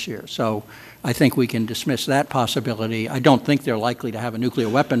end of this year. So I think we can dismiss that possibility. I don't think they're likely to have a nuclear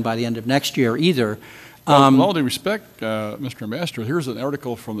weapon by the end of next year either. Well, with all due respect, Mr. Ambassador, here's an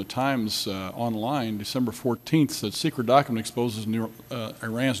article from the Times online, December 14th, that secret document exposes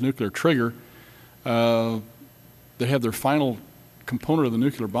Iran's nuclear trigger. They have their final component of the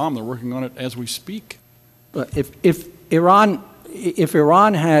nuclear bomb. They're working on it as we speak. But if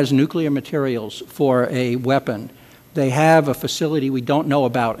Iran has nuclear materials for a weapon, they have a facility we don't know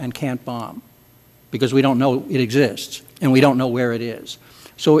about and can't bomb because we don't know it exists and we don't know where it is.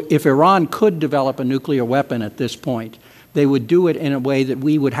 So if Iran could develop a nuclear weapon at this point, they would do it in a way that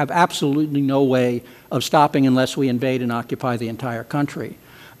we would have absolutely no way of stopping unless we invade and occupy the entire country.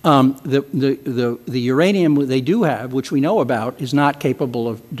 The uranium they do have, which we know about, is not capable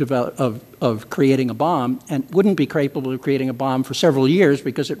of creating a bomb and wouldn't be capable of creating a bomb for several years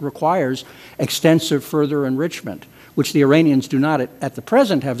because it requires extensive further enrichment, which the Iranians do not at the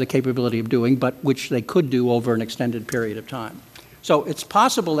present have the capability of doing, but which they could do over an extended period of time. So it's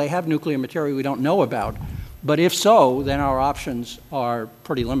possible they have nuclear material we don't know about, but if so, then our options are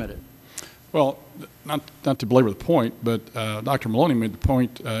pretty limited. Well, not to belabor the point, but Dr. Maloney made the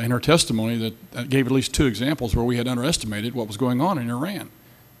point in her testimony that gave at least two examples where we had underestimated what was going on in Iran.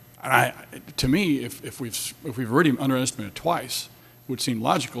 And to me, if we've already underestimated twice, it would seem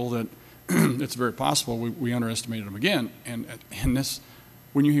logical that it's very possible we underestimated them again. And this,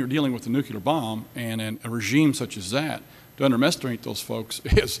 when you're dealing with a nuclear bomb and a regime such as that, to underestimate those folks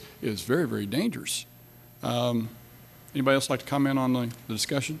is very, very dangerous. Anybody else like to comment on the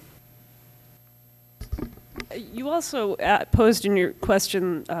discussion? You also posed in your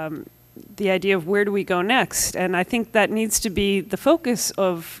question the idea of where do we go next, and I think that needs to be the focus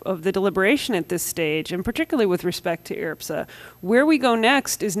of the deliberation at this stage, and particularly with respect to IRPSA. Where we go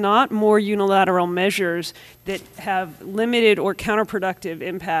next is not more unilateral measures that have limited or counterproductive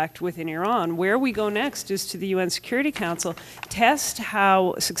impact within Iran. Where we go next is to the UN Security Council, test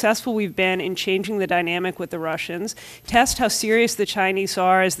how successful we've been in changing the dynamic with the Russians, test how serious the Chinese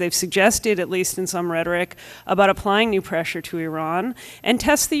are, as they've suggested, at least in some rhetoric, about applying new pressure to Iran, and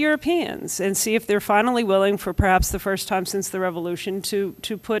test the Europeans and see if they're finally willing, for perhaps the first time since the revolution, to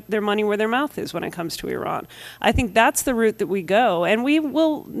put their money where their mouth is when it comes to Iran. I think that's the route that we go, and we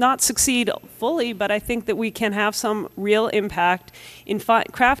will not succeed fully, but I think that we can have some real impact in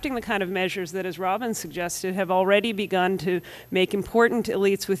crafting the kind of measures that, as Robin suggested, have already begun to make important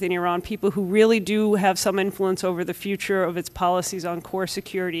elites within Iran, people who really do have some influence over the future of its policies on core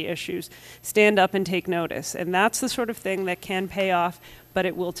security issues, stand up and take notice. And that's the sort of thing that can pay off, but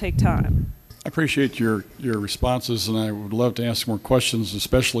it will take time. I appreciate your responses, and I would love to ask more questions,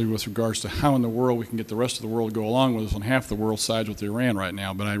 especially with regards to how in the world we can get the rest of the world to go along with us when half the world sides with Iran right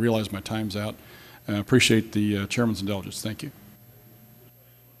now. But I realize my time's out. I appreciate the Chairman's indulgence. Thank you.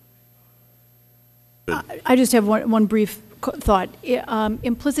 I just have one brief thought.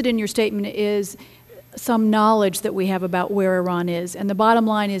 Implicit in your statement is some knowledge that we have about where Iran is. And the bottom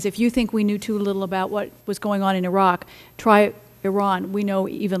line is, if you think we knew too little about what was going on in Iraq, try Iran. We know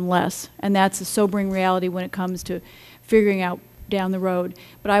even less. And that's a sobering reality when it comes to figuring out down the road.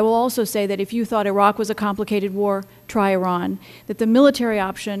 But I will also say that if you thought Iraq was a complicated war, try Iran. That the military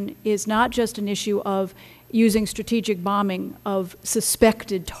option is not just an issue of using strategic bombing of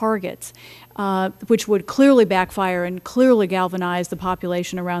suspected targets, which would clearly backfire and clearly galvanize the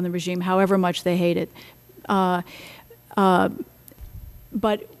population around the regime, however much they hate it. But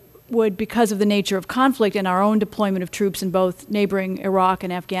would, because of the nature of conflict and our own deployment of troops in both neighboring Iraq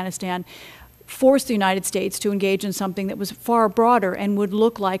and Afghanistan, force the United States to engage in something that was far broader and would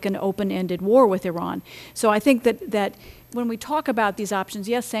look like an open-ended war with Iran. So I think that when we talk about these options,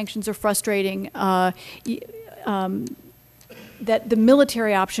 yes, sanctions are frustrating, that the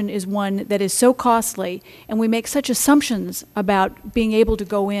military option is one that is so costly, and we make such assumptions about being able to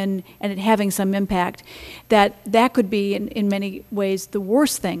go in and it having some impact, that could be, in many ways, the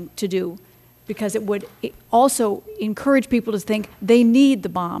worst thing to do, because it would also encourage people to think they need the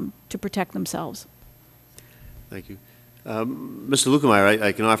bomb to protect themselves. Thank you. Mr. Lukemeyer,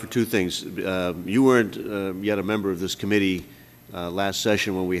 I can offer two things. You weren't yet a member of this committee last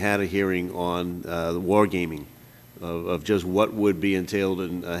session when we had a hearing on the wargaming, of just what would be entailed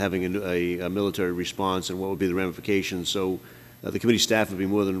in having a military response and what would be the ramifications. So the committee staff would be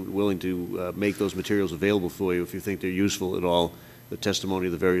more than willing to make those materials available for you if you think they're useful at all, the testimony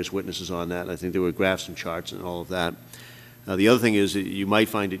of the various witnesses on that. I think there were graphs and charts and all of that. The other thing is that you might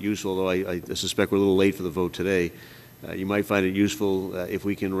find it useful, although I suspect we're a little late for the vote today, you might find it useful if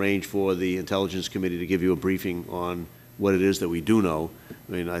we can arrange for the Intelligence Committee to give you a briefing on what it is that we do know.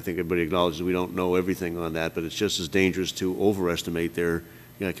 I mean, I think everybody acknowledges we don't know everything on that, but it's just as dangerous to overestimate their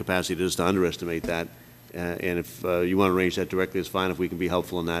capacity as to underestimate that. And if you want to arrange that directly, it's fine. If we can be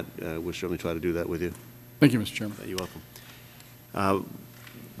helpful in that, we'll certainly try to do that with you. Thank you, Mr. Chairman. You're welcome. Do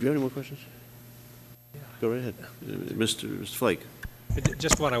you have any more questions? Yeah. Go right ahead. Mr. Flake.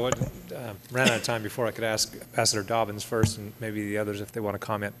 Just one. I ran out of time before I could ask Ambassador Dobbins first, and maybe the others if they want to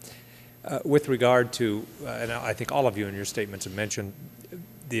comment. With regard to, and I think all of you in your statements have mentioned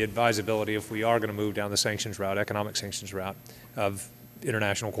the advisability, if we are going to move down the sanctions route, economic sanctions route, of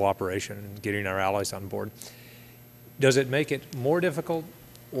international cooperation and getting our allies on board. Does it make it more difficult,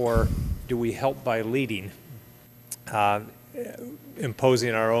 or do we help by leading,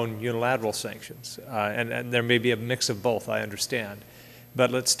 imposing our own unilateral sanctions? And there may be a mix of both, I understand. But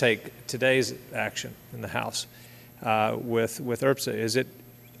let's take today's action in the House with IRPSA.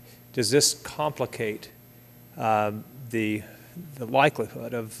 Does this complicate the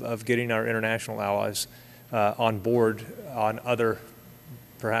likelihood of getting our international allies on board on other,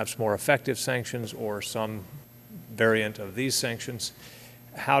 perhaps more effective sanctions or some variant of these sanctions?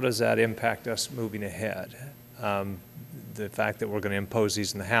 How does that impact us moving ahead? The fact that we're going to impose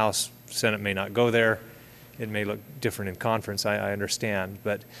these in the House, Senate may not go there. It may look different in conference, I understand.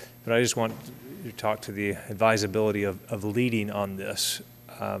 But I just want you to talk to the advisability of leading on this.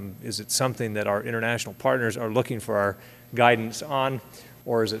 Is it something that our international partners are looking for our guidance on,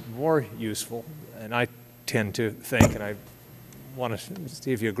 or is it more useful, and I tend to think, and I want to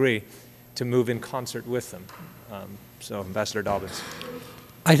see if you agree, to move in concert with them? So, Ambassador Dobbins.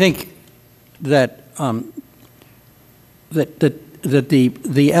 I think that that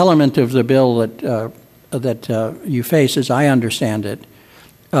the element of the bill that that you face, as I understand it,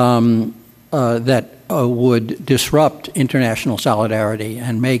 that would disrupt international solidarity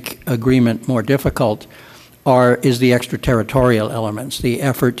and make agreement more difficult is the extraterritorial elements, the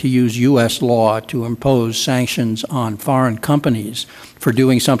effort to use U.S. law to impose sanctions on foreign companies for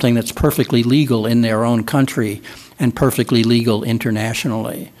doing something that's perfectly legal in their own country and perfectly legal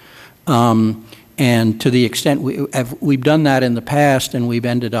internationally. And to the extent we've done that in the past, and we've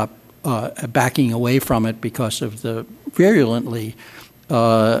ended up backing away from it because of the virulently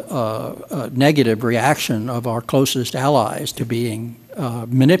negative reaction of our closest allies to being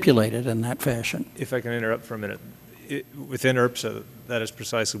manipulated in that fashion. If I can interrupt for a minute, within IRPSA, that is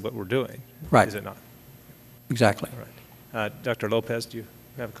precisely what we're doing, right? Is it not? Exactly. All right. Dr. Lopez, do you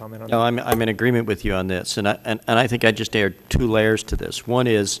have a comment on that? No, I'm in agreement with you on this, and I think I just add two layers to this. One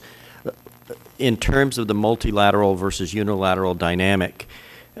is, in terms of the multilateral versus unilateral dynamic,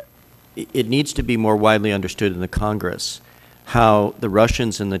 it needs to be more widely understood in the Congress how the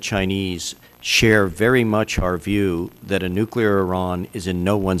Russians and the Chinese share very much our view that a nuclear Iran is in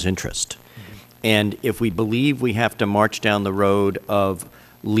no one's interest. And if we believe we have to march down the road of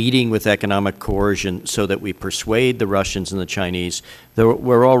leading with economic coercion so that we persuade the Russians and the Chinese,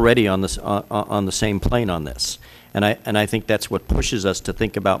 we're already on the same plane on this. And I think that's what pushes us to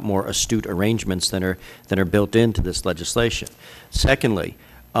think about more astute arrangements than are built into this legislation. Secondly,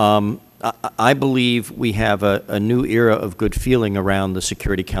 I believe we have a new era of good feeling around the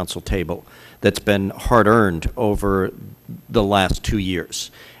Security Council table that's been hard-earned over the last 2 years,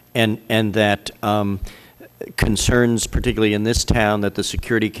 and that concerns, particularly in this town, that the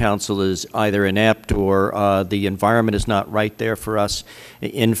Security Council is either inept or the environment is not right there for us.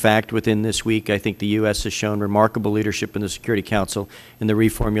 In fact, within this week, I think the U.S. has shown remarkable leadership in the Security Council in the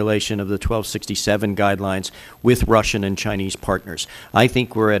reformulation of the 1267 guidelines with Russian and Chinese partners. I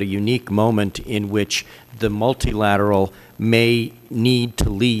think we're at a unique moment in which the multilateral may need to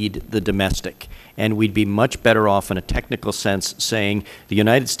lead the domestic. And we'd be much better off in a technical sense saying the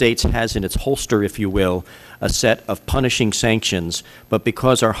United States has in its holster, if you will, a set of punishing sanctions, but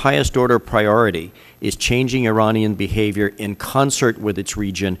because our highest order priority is changing Iranian behavior in concert with its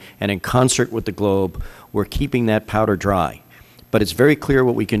region and in concert with the globe, we're keeping that powder dry. But it's very clear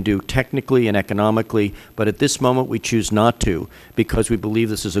what we can do technically and economically, but at this moment we choose not to because we believe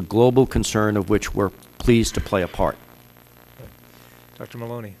this is a global concern of which we're pleased to play a part. Dr.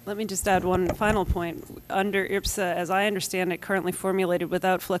 Maloney. Let me just add one final point. Under IRPSA, as I understand it, currently formulated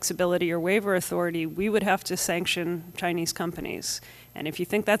without flexibility or waiver authority, we would have to sanction Chinese companies. And if you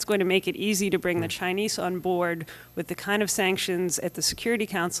think that's going to make it easy to bring the Chinese on board with the kind of sanctions at the Security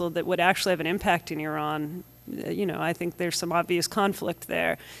Council that would actually have an impact in Iran, you know, I think there's some obvious conflict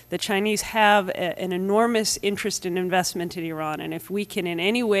there. The Chinese have an enormous interest in investment in Iran, and if we can in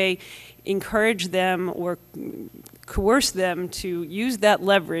any way encourage them or coerce them to use that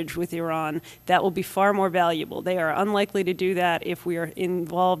leverage with Iran, that will be far more valuable. They are unlikely to do that if we are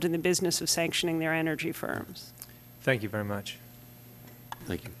involved in the business of sanctioning their energy firms. Thank you very much.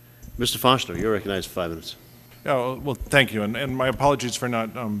 Thank you. Mr. Foster, you're recognized for 5 minutes. Yeah, well, thank you, and my apologies for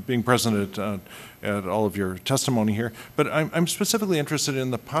not being present at all of your testimony here. But I'm specifically interested in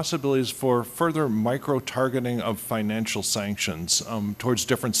the possibilities for further micro-targeting of financial sanctions towards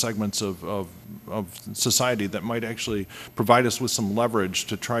different segments of society that might actually provide us with some leverage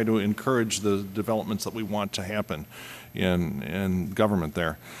to try to encourage the developments that we want to happen in government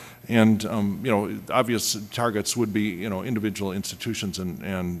there. And you know, obvious targets would be, you know, individual institutions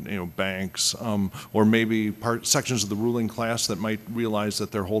and you know, banks, or maybe sections of the ruling class that might realize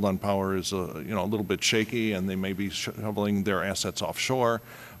that their hold on power is you know, a little bit shaky, and they may be shoveling their assets offshore,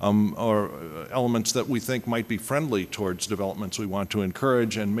 or elements that we think might be friendly towards developments we want to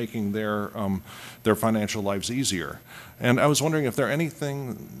encourage and making their financial lives easier. And I was wondering if there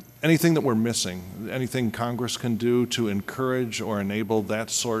anything that we're missing, anything Congress can do to encourage or enable that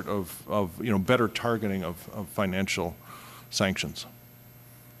sort of you know, better targeting of financial sanctions.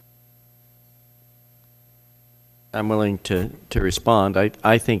 I'm willing to respond.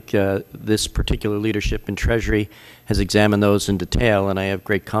 I think this particular leadership in Treasury has examined those in detail, and I have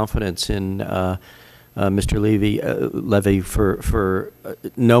great confidence in Mr. Levy for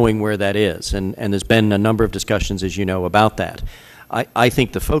knowing where that is. And there's been a number of discussions, as you know, about that. I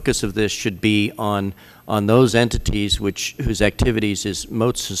think the focus of this should be on those entities whose activities is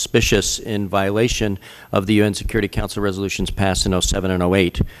most suspicious in violation of the UN Security Council resolutions passed in 07 and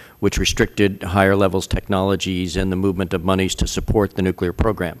 08, which restricted higher levels technologies and the movement of monies to support the nuclear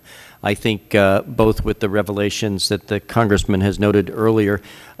program. I think both with the revelations that the Congressman has noted earlier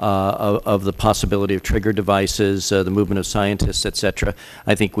of the possibility of trigger devices, the movement of scientists, et cetera,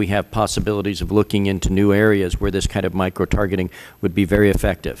 I think we have possibilities of looking into new areas where this kind of micro-targeting would be very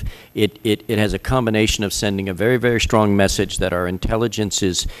effective. It has a combination of sending a very, very strong message that our intelligence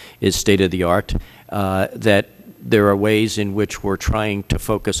is state-of-the-art, that there are ways in which we're trying to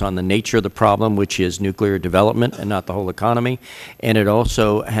focus on the nature of the problem, which is nuclear development and not the whole economy. And it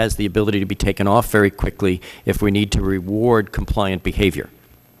also has the ability to be taken off very quickly if we need to reward compliant behavior.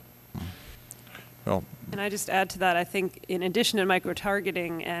 Well, and I just add to that, I think in addition to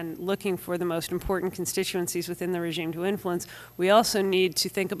micro-targeting and looking for the most important constituencies within the regime to influence, we also need to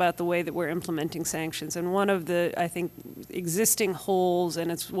think about the way that we're implementing sanctions. And one of the, I think, existing holes,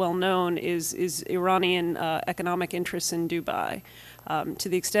 and it's well known, is Iranian economic interests in Dubai. To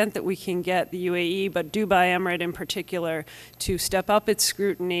the extent that we can get the UAE, but Dubai Emirate in particular, to step up its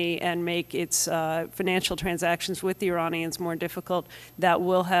scrutiny and make its financial transactions with the Iranians more difficult, that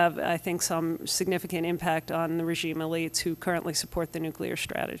will have, I think, some significant impact on the regime elites who currently support the nuclear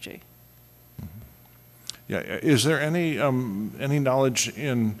strategy. Yeah, is there any knowledge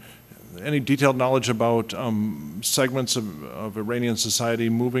any detailed knowledge about segments of Iranian society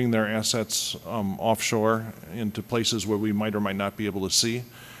moving their assets offshore into places where we might or might not be able to see?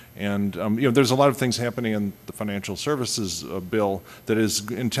 And there's a lot of things happening in the financial services bill that is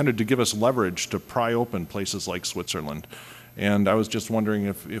intended to give us leverage to pry open places like Switzerland. And I was just wondering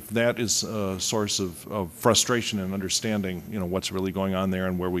if that is a source of frustration and understanding, what's really going on there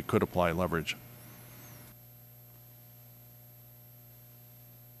and where we could apply leverage.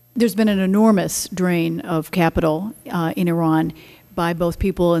 There's been an enormous drain of capital in Iran by both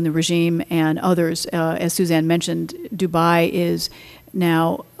people in the regime and others. As Suzanne mentioned, Dubai is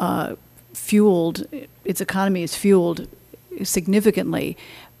now fueled, its economy is fueled significantly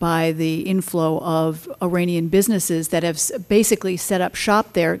by the inflow of Iranian businesses that have basically set up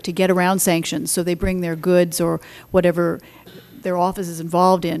shop there to get around sanctions. So they bring their goods or whatever their office is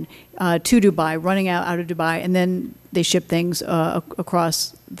involved in to Dubai, running out of Dubai, and then they ship things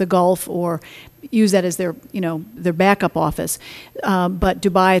across the Gulf or use that as their, their backup office. But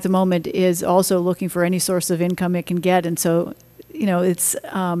Dubai at the moment is also looking for any source of income it can get, and so, it's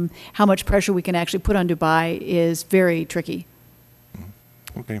how much pressure we can actually put on Dubai is very tricky.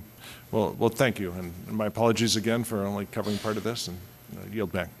 Okay. Well, thank you, and my apologies again for only covering part of this, and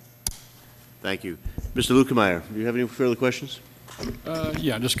yield back. Thank you. Mr. Lukemeyer, do you have any further questions?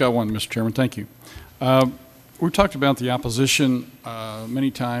 Yeah, I just got one, Mr. Chairman. Thank you. We've talked about the opposition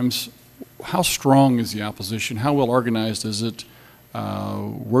many times. How strong is the opposition? How well organized is it?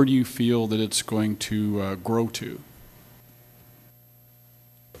 Where do you feel that it's going to grow to?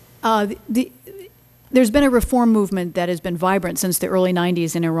 There's been a reform movement that has been vibrant since the early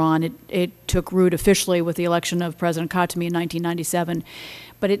 90s in Iran. It took root officially with the election of President Khatami in 1997,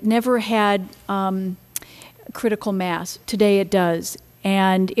 but it never had critical mass. Today it does,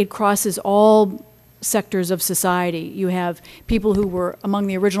 and it crosses all sectors of society. You have people who were among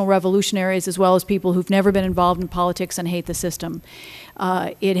the original revolutionaries as well as people who've never been involved in politics and hate the system.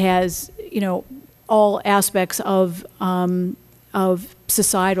 It has, all aspects of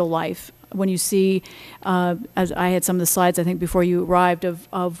societal life. When you see, as I had some of the slides, I think, before you arrived,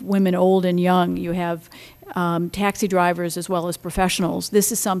 of women old and young, you have taxi drivers as well as professionals.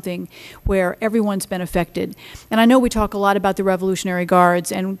 This is something where everyone's been affected. And I know we talk a lot about the Revolutionary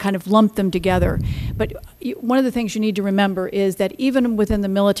Guards and kind of lump them together, but one of the things you need to remember is that even within the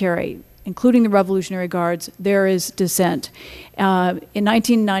military, including the Revolutionary Guards, there is dissent. In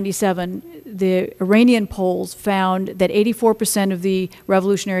 1997, the Iranian polls found that 84% of the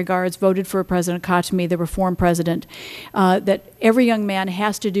Revolutionary Guards voted for President Khatami, the reform president, that every young man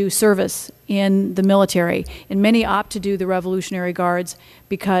has to do service in the military, and many opt to do the Revolutionary Guards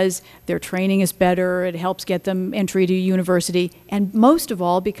because their training is better, it helps get them entry to university, and most of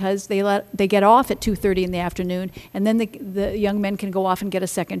all because they get off at 2:30 in the afternoon, and then the young men can go off and get a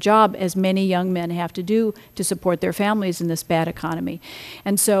second job, as many young men have to do to support their families in this bad economy.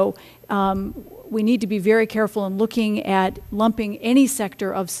 And so we need to be very careful in looking at lumping any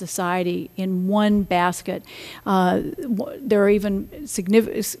sector of society in one basket. There are even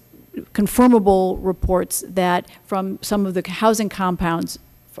confirmable reports that from some of the housing compounds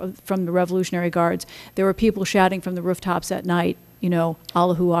from the Revolutionary Guards, there were people shouting from the rooftops at night,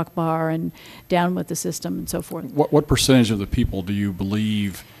 Allahu Akbar and down with the system and so forth. What percentage of the people do you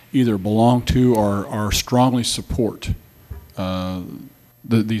believe either belong to or strongly support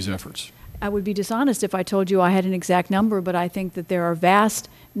these efforts? I would be dishonest if I told you I had an exact number, but I think that there are vast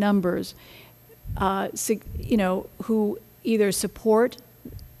numbers, who either support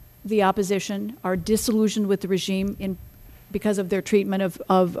the opposition, are disillusioned with the regime because of their treatment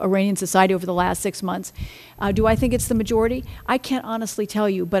of Iranian society over the last 6 months. Do I think it's the majority? I can't honestly tell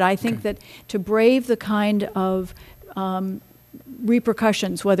you, but I think that to brave the kind of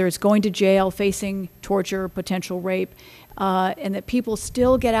repercussions, whether it's going to jail, facing torture, potential rape, and that people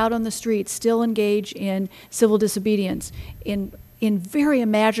still get out on the streets, still engage in civil disobedience in very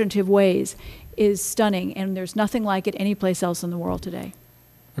imaginative ways, is stunning, and there's nothing like it anyplace else in the world today.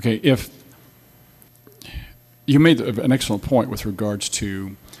 Okay, if you made an excellent point with regards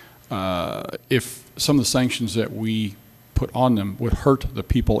to if some of the sanctions that we put on them would hurt the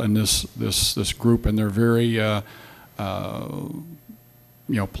people in this group, and they're very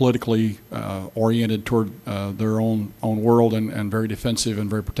politically oriented toward their own world and very defensive and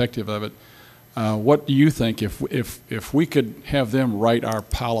very protective of it. What do you think, if we could have them write our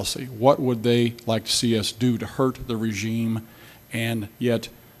policy, what would they like to see us do to hurt the regime and yet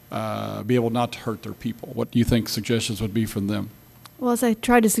be able not to hurt their people? What do you think suggestions would be from them? Well, as I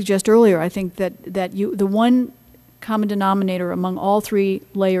tried to suggest earlier, I think that the one common denominator among all three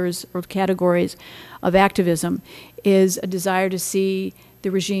layers or categories of activism is a desire to see the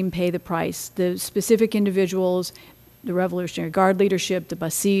regime pay the price. The specific individuals, the Revolutionary Guard leadership, the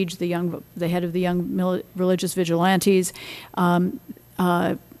Basij, the head of the young religious vigilantes,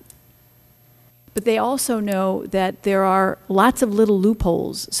 but they also know that there are lots of little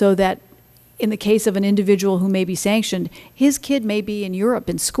loopholes, so that in the case of an individual who may be sanctioned, his kid may be in Europe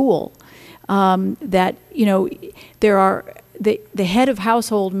in school. That there are the head of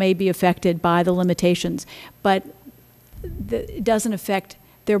household may be affected by the limitations, but it doesn't affect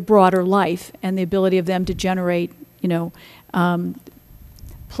their broader life and the ability of them to generate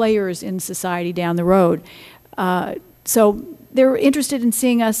players in society down the road. So they're interested in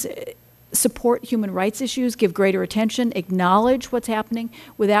seeing us support human rights issues, give greater attention, acknowledge what's happening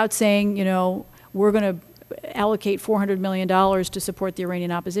without saying, we're going to allocate $400 million to support the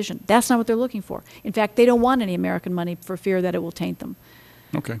Iranian opposition. That's not what they're looking for. In fact, they don't want any American money for fear that it will taint them.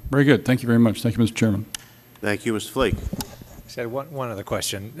 Okay, very good. Thank you very much. Thank you, Mr. Chairman. Thank you, Mr. Flake. I said one other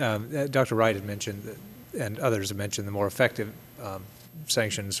question. Dr. Wright had mentioned, and others have mentioned, the more effective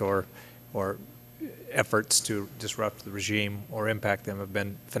sanctions or efforts to disrupt the regime or impact them have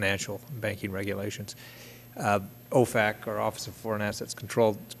been financial and banking regulations. OFAC, or Office of Foreign Assets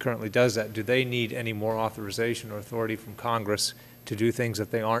Control, currently does that. Do they need any more authorization or authority from Congress to do things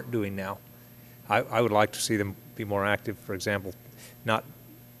that they aren't doing now? I would like to see them be more active, for example, not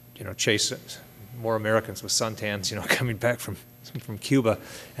chase more Americans with suntans coming back from Cuba,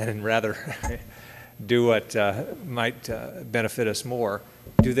 and rather do what might benefit us more.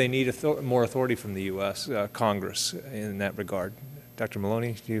 Do they need more authority from the U.S. Congress in that regard? Dr.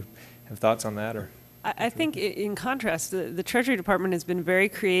 Maloney, do you have thoughts on that? Or? I think, in contrast, the Treasury Department has been very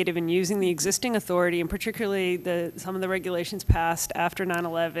creative in using the existing authority, and particularly some of the regulations passed after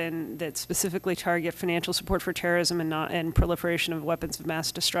 9/11 that specifically target financial support for terrorism and proliferation of weapons of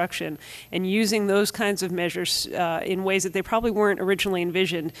mass destruction, and using those kinds of measures in ways that they probably weren't originally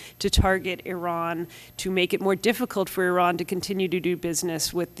envisioned to target Iran, to make it more difficult for Iran to continue to do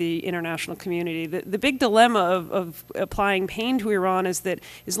business with the international community. The big dilemma of applying pain to Iran is that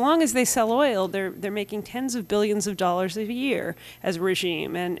as long as they sell oil, they're making tens of billions of dollars a year as a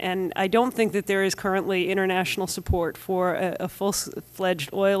regime, and I don't think that there is currently international support for a full-fledged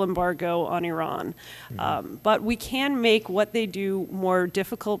oil embargo on Iran. Mm-hmm. But we can make what they do more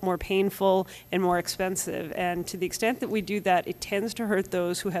difficult, more painful, and more expensive, and to the extent that we do that, it tends to hurt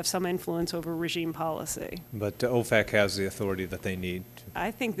those who have some influence over regime policy. But OFAC has the authority that they need.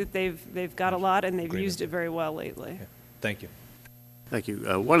 I think that they've got a lot, and they've used it very well lately. Okay. Thank you. Thank you.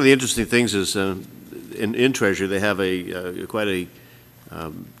 One of the interesting things is in Treasury they have quite a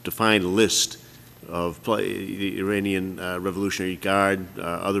defined list of the Iranian Revolutionary Guard,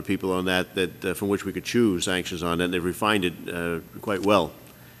 other people on that from which we could choose sanctions on, and they've refined it quite well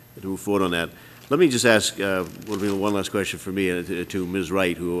to move forward on that. Let me just ask one last question for me to Ms.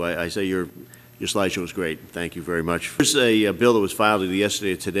 Wright, who I say your slideshow was great. Thank you very much. There's a bill that was filed either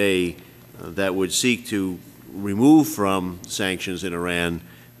yesterday or today that would seek to remove from sanctions in Iran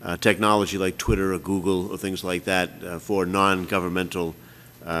technology like Twitter or Google or things like that for non-governmental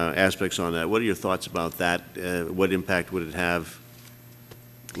aspects on that. What are your thoughts about that? What impact would it have?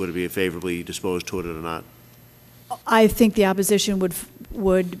 Would it be favorably disposed toward it or not? I think the opposition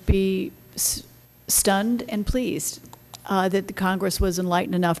would be stunned and pleased that the Congress was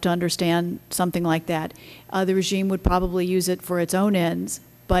enlightened enough to understand something like that. The regime would probably use it for its own ends,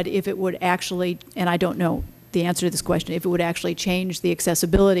 but if it would actually, and I don't know the answer to this question, if it would actually change the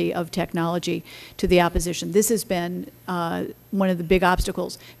accessibility of technology to the opposition. This has been one of the big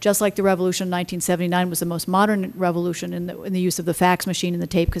obstacles. Just like the revolution in 1979 was the most modern revolution in the use of the fax machine and the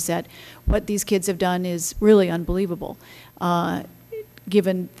tape cassette, what these kids have done is really unbelievable,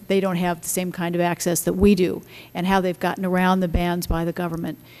 given they don't have the same kind of access that we do, and how they've gotten around the bans by the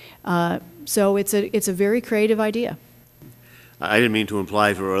government. So it's a very creative idea. I didn't mean to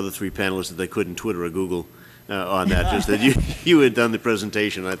imply for our other three panelists that they couldn't Twitter or Google on that, just that you had done the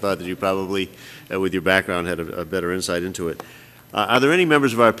presentation. I thought that you probably, with your background, had a better insight into it. Are there any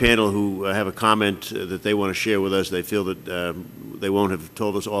members of our panel who have a comment that they want to share with us? They feel that they won't have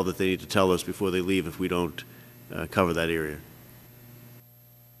told us all that they need to tell us before they leave if we don't cover that area.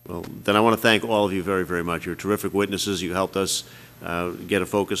 Well, then I want to thank all of you very, very much. You're terrific witnesses. You helped us get a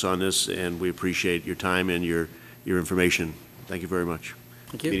focus on this, and we appreciate your time and your information. Thank you very much.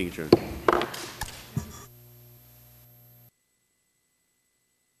 Thank you. Meeting adjourned.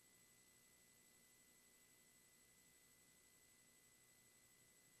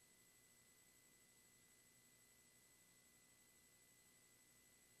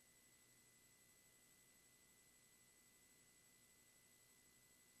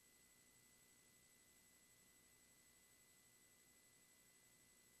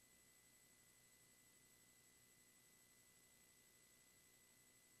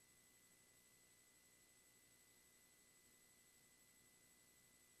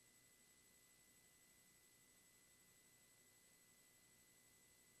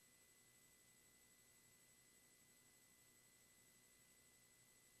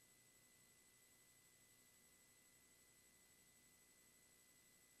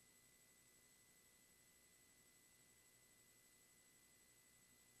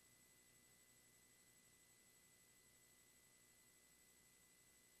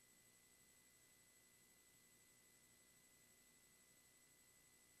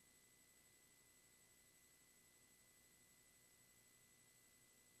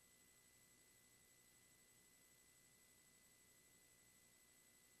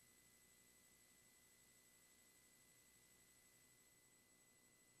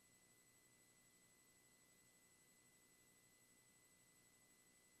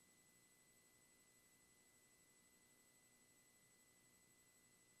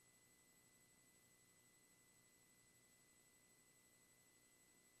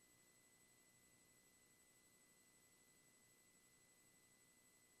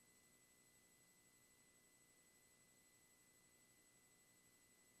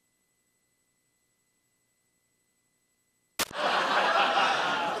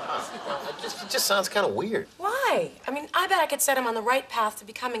 It just sounds kind of weird. Why? I mean, I bet I could set him on the right path to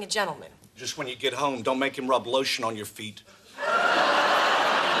becoming a gentleman. Just when you get home, don't make him rub lotion on your feet.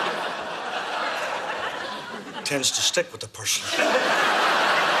 Tends to stick with the person.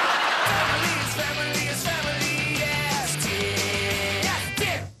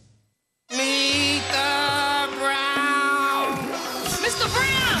 Meet the Browns. Mr.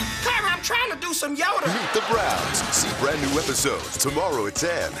 Brown! Clara, I'm trying to do some Yoda. Meet the Browns. See brand new episodes tomorrow at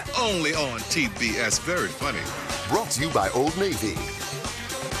 10. Only on TBS. Very funny. Brought to you by Old Navy.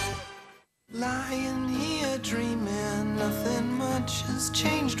 Lying here dreaming, nothing much has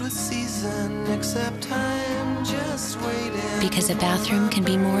changed with season, except I'm just waiting. Because a bathroom can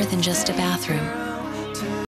be more than just a bathroom.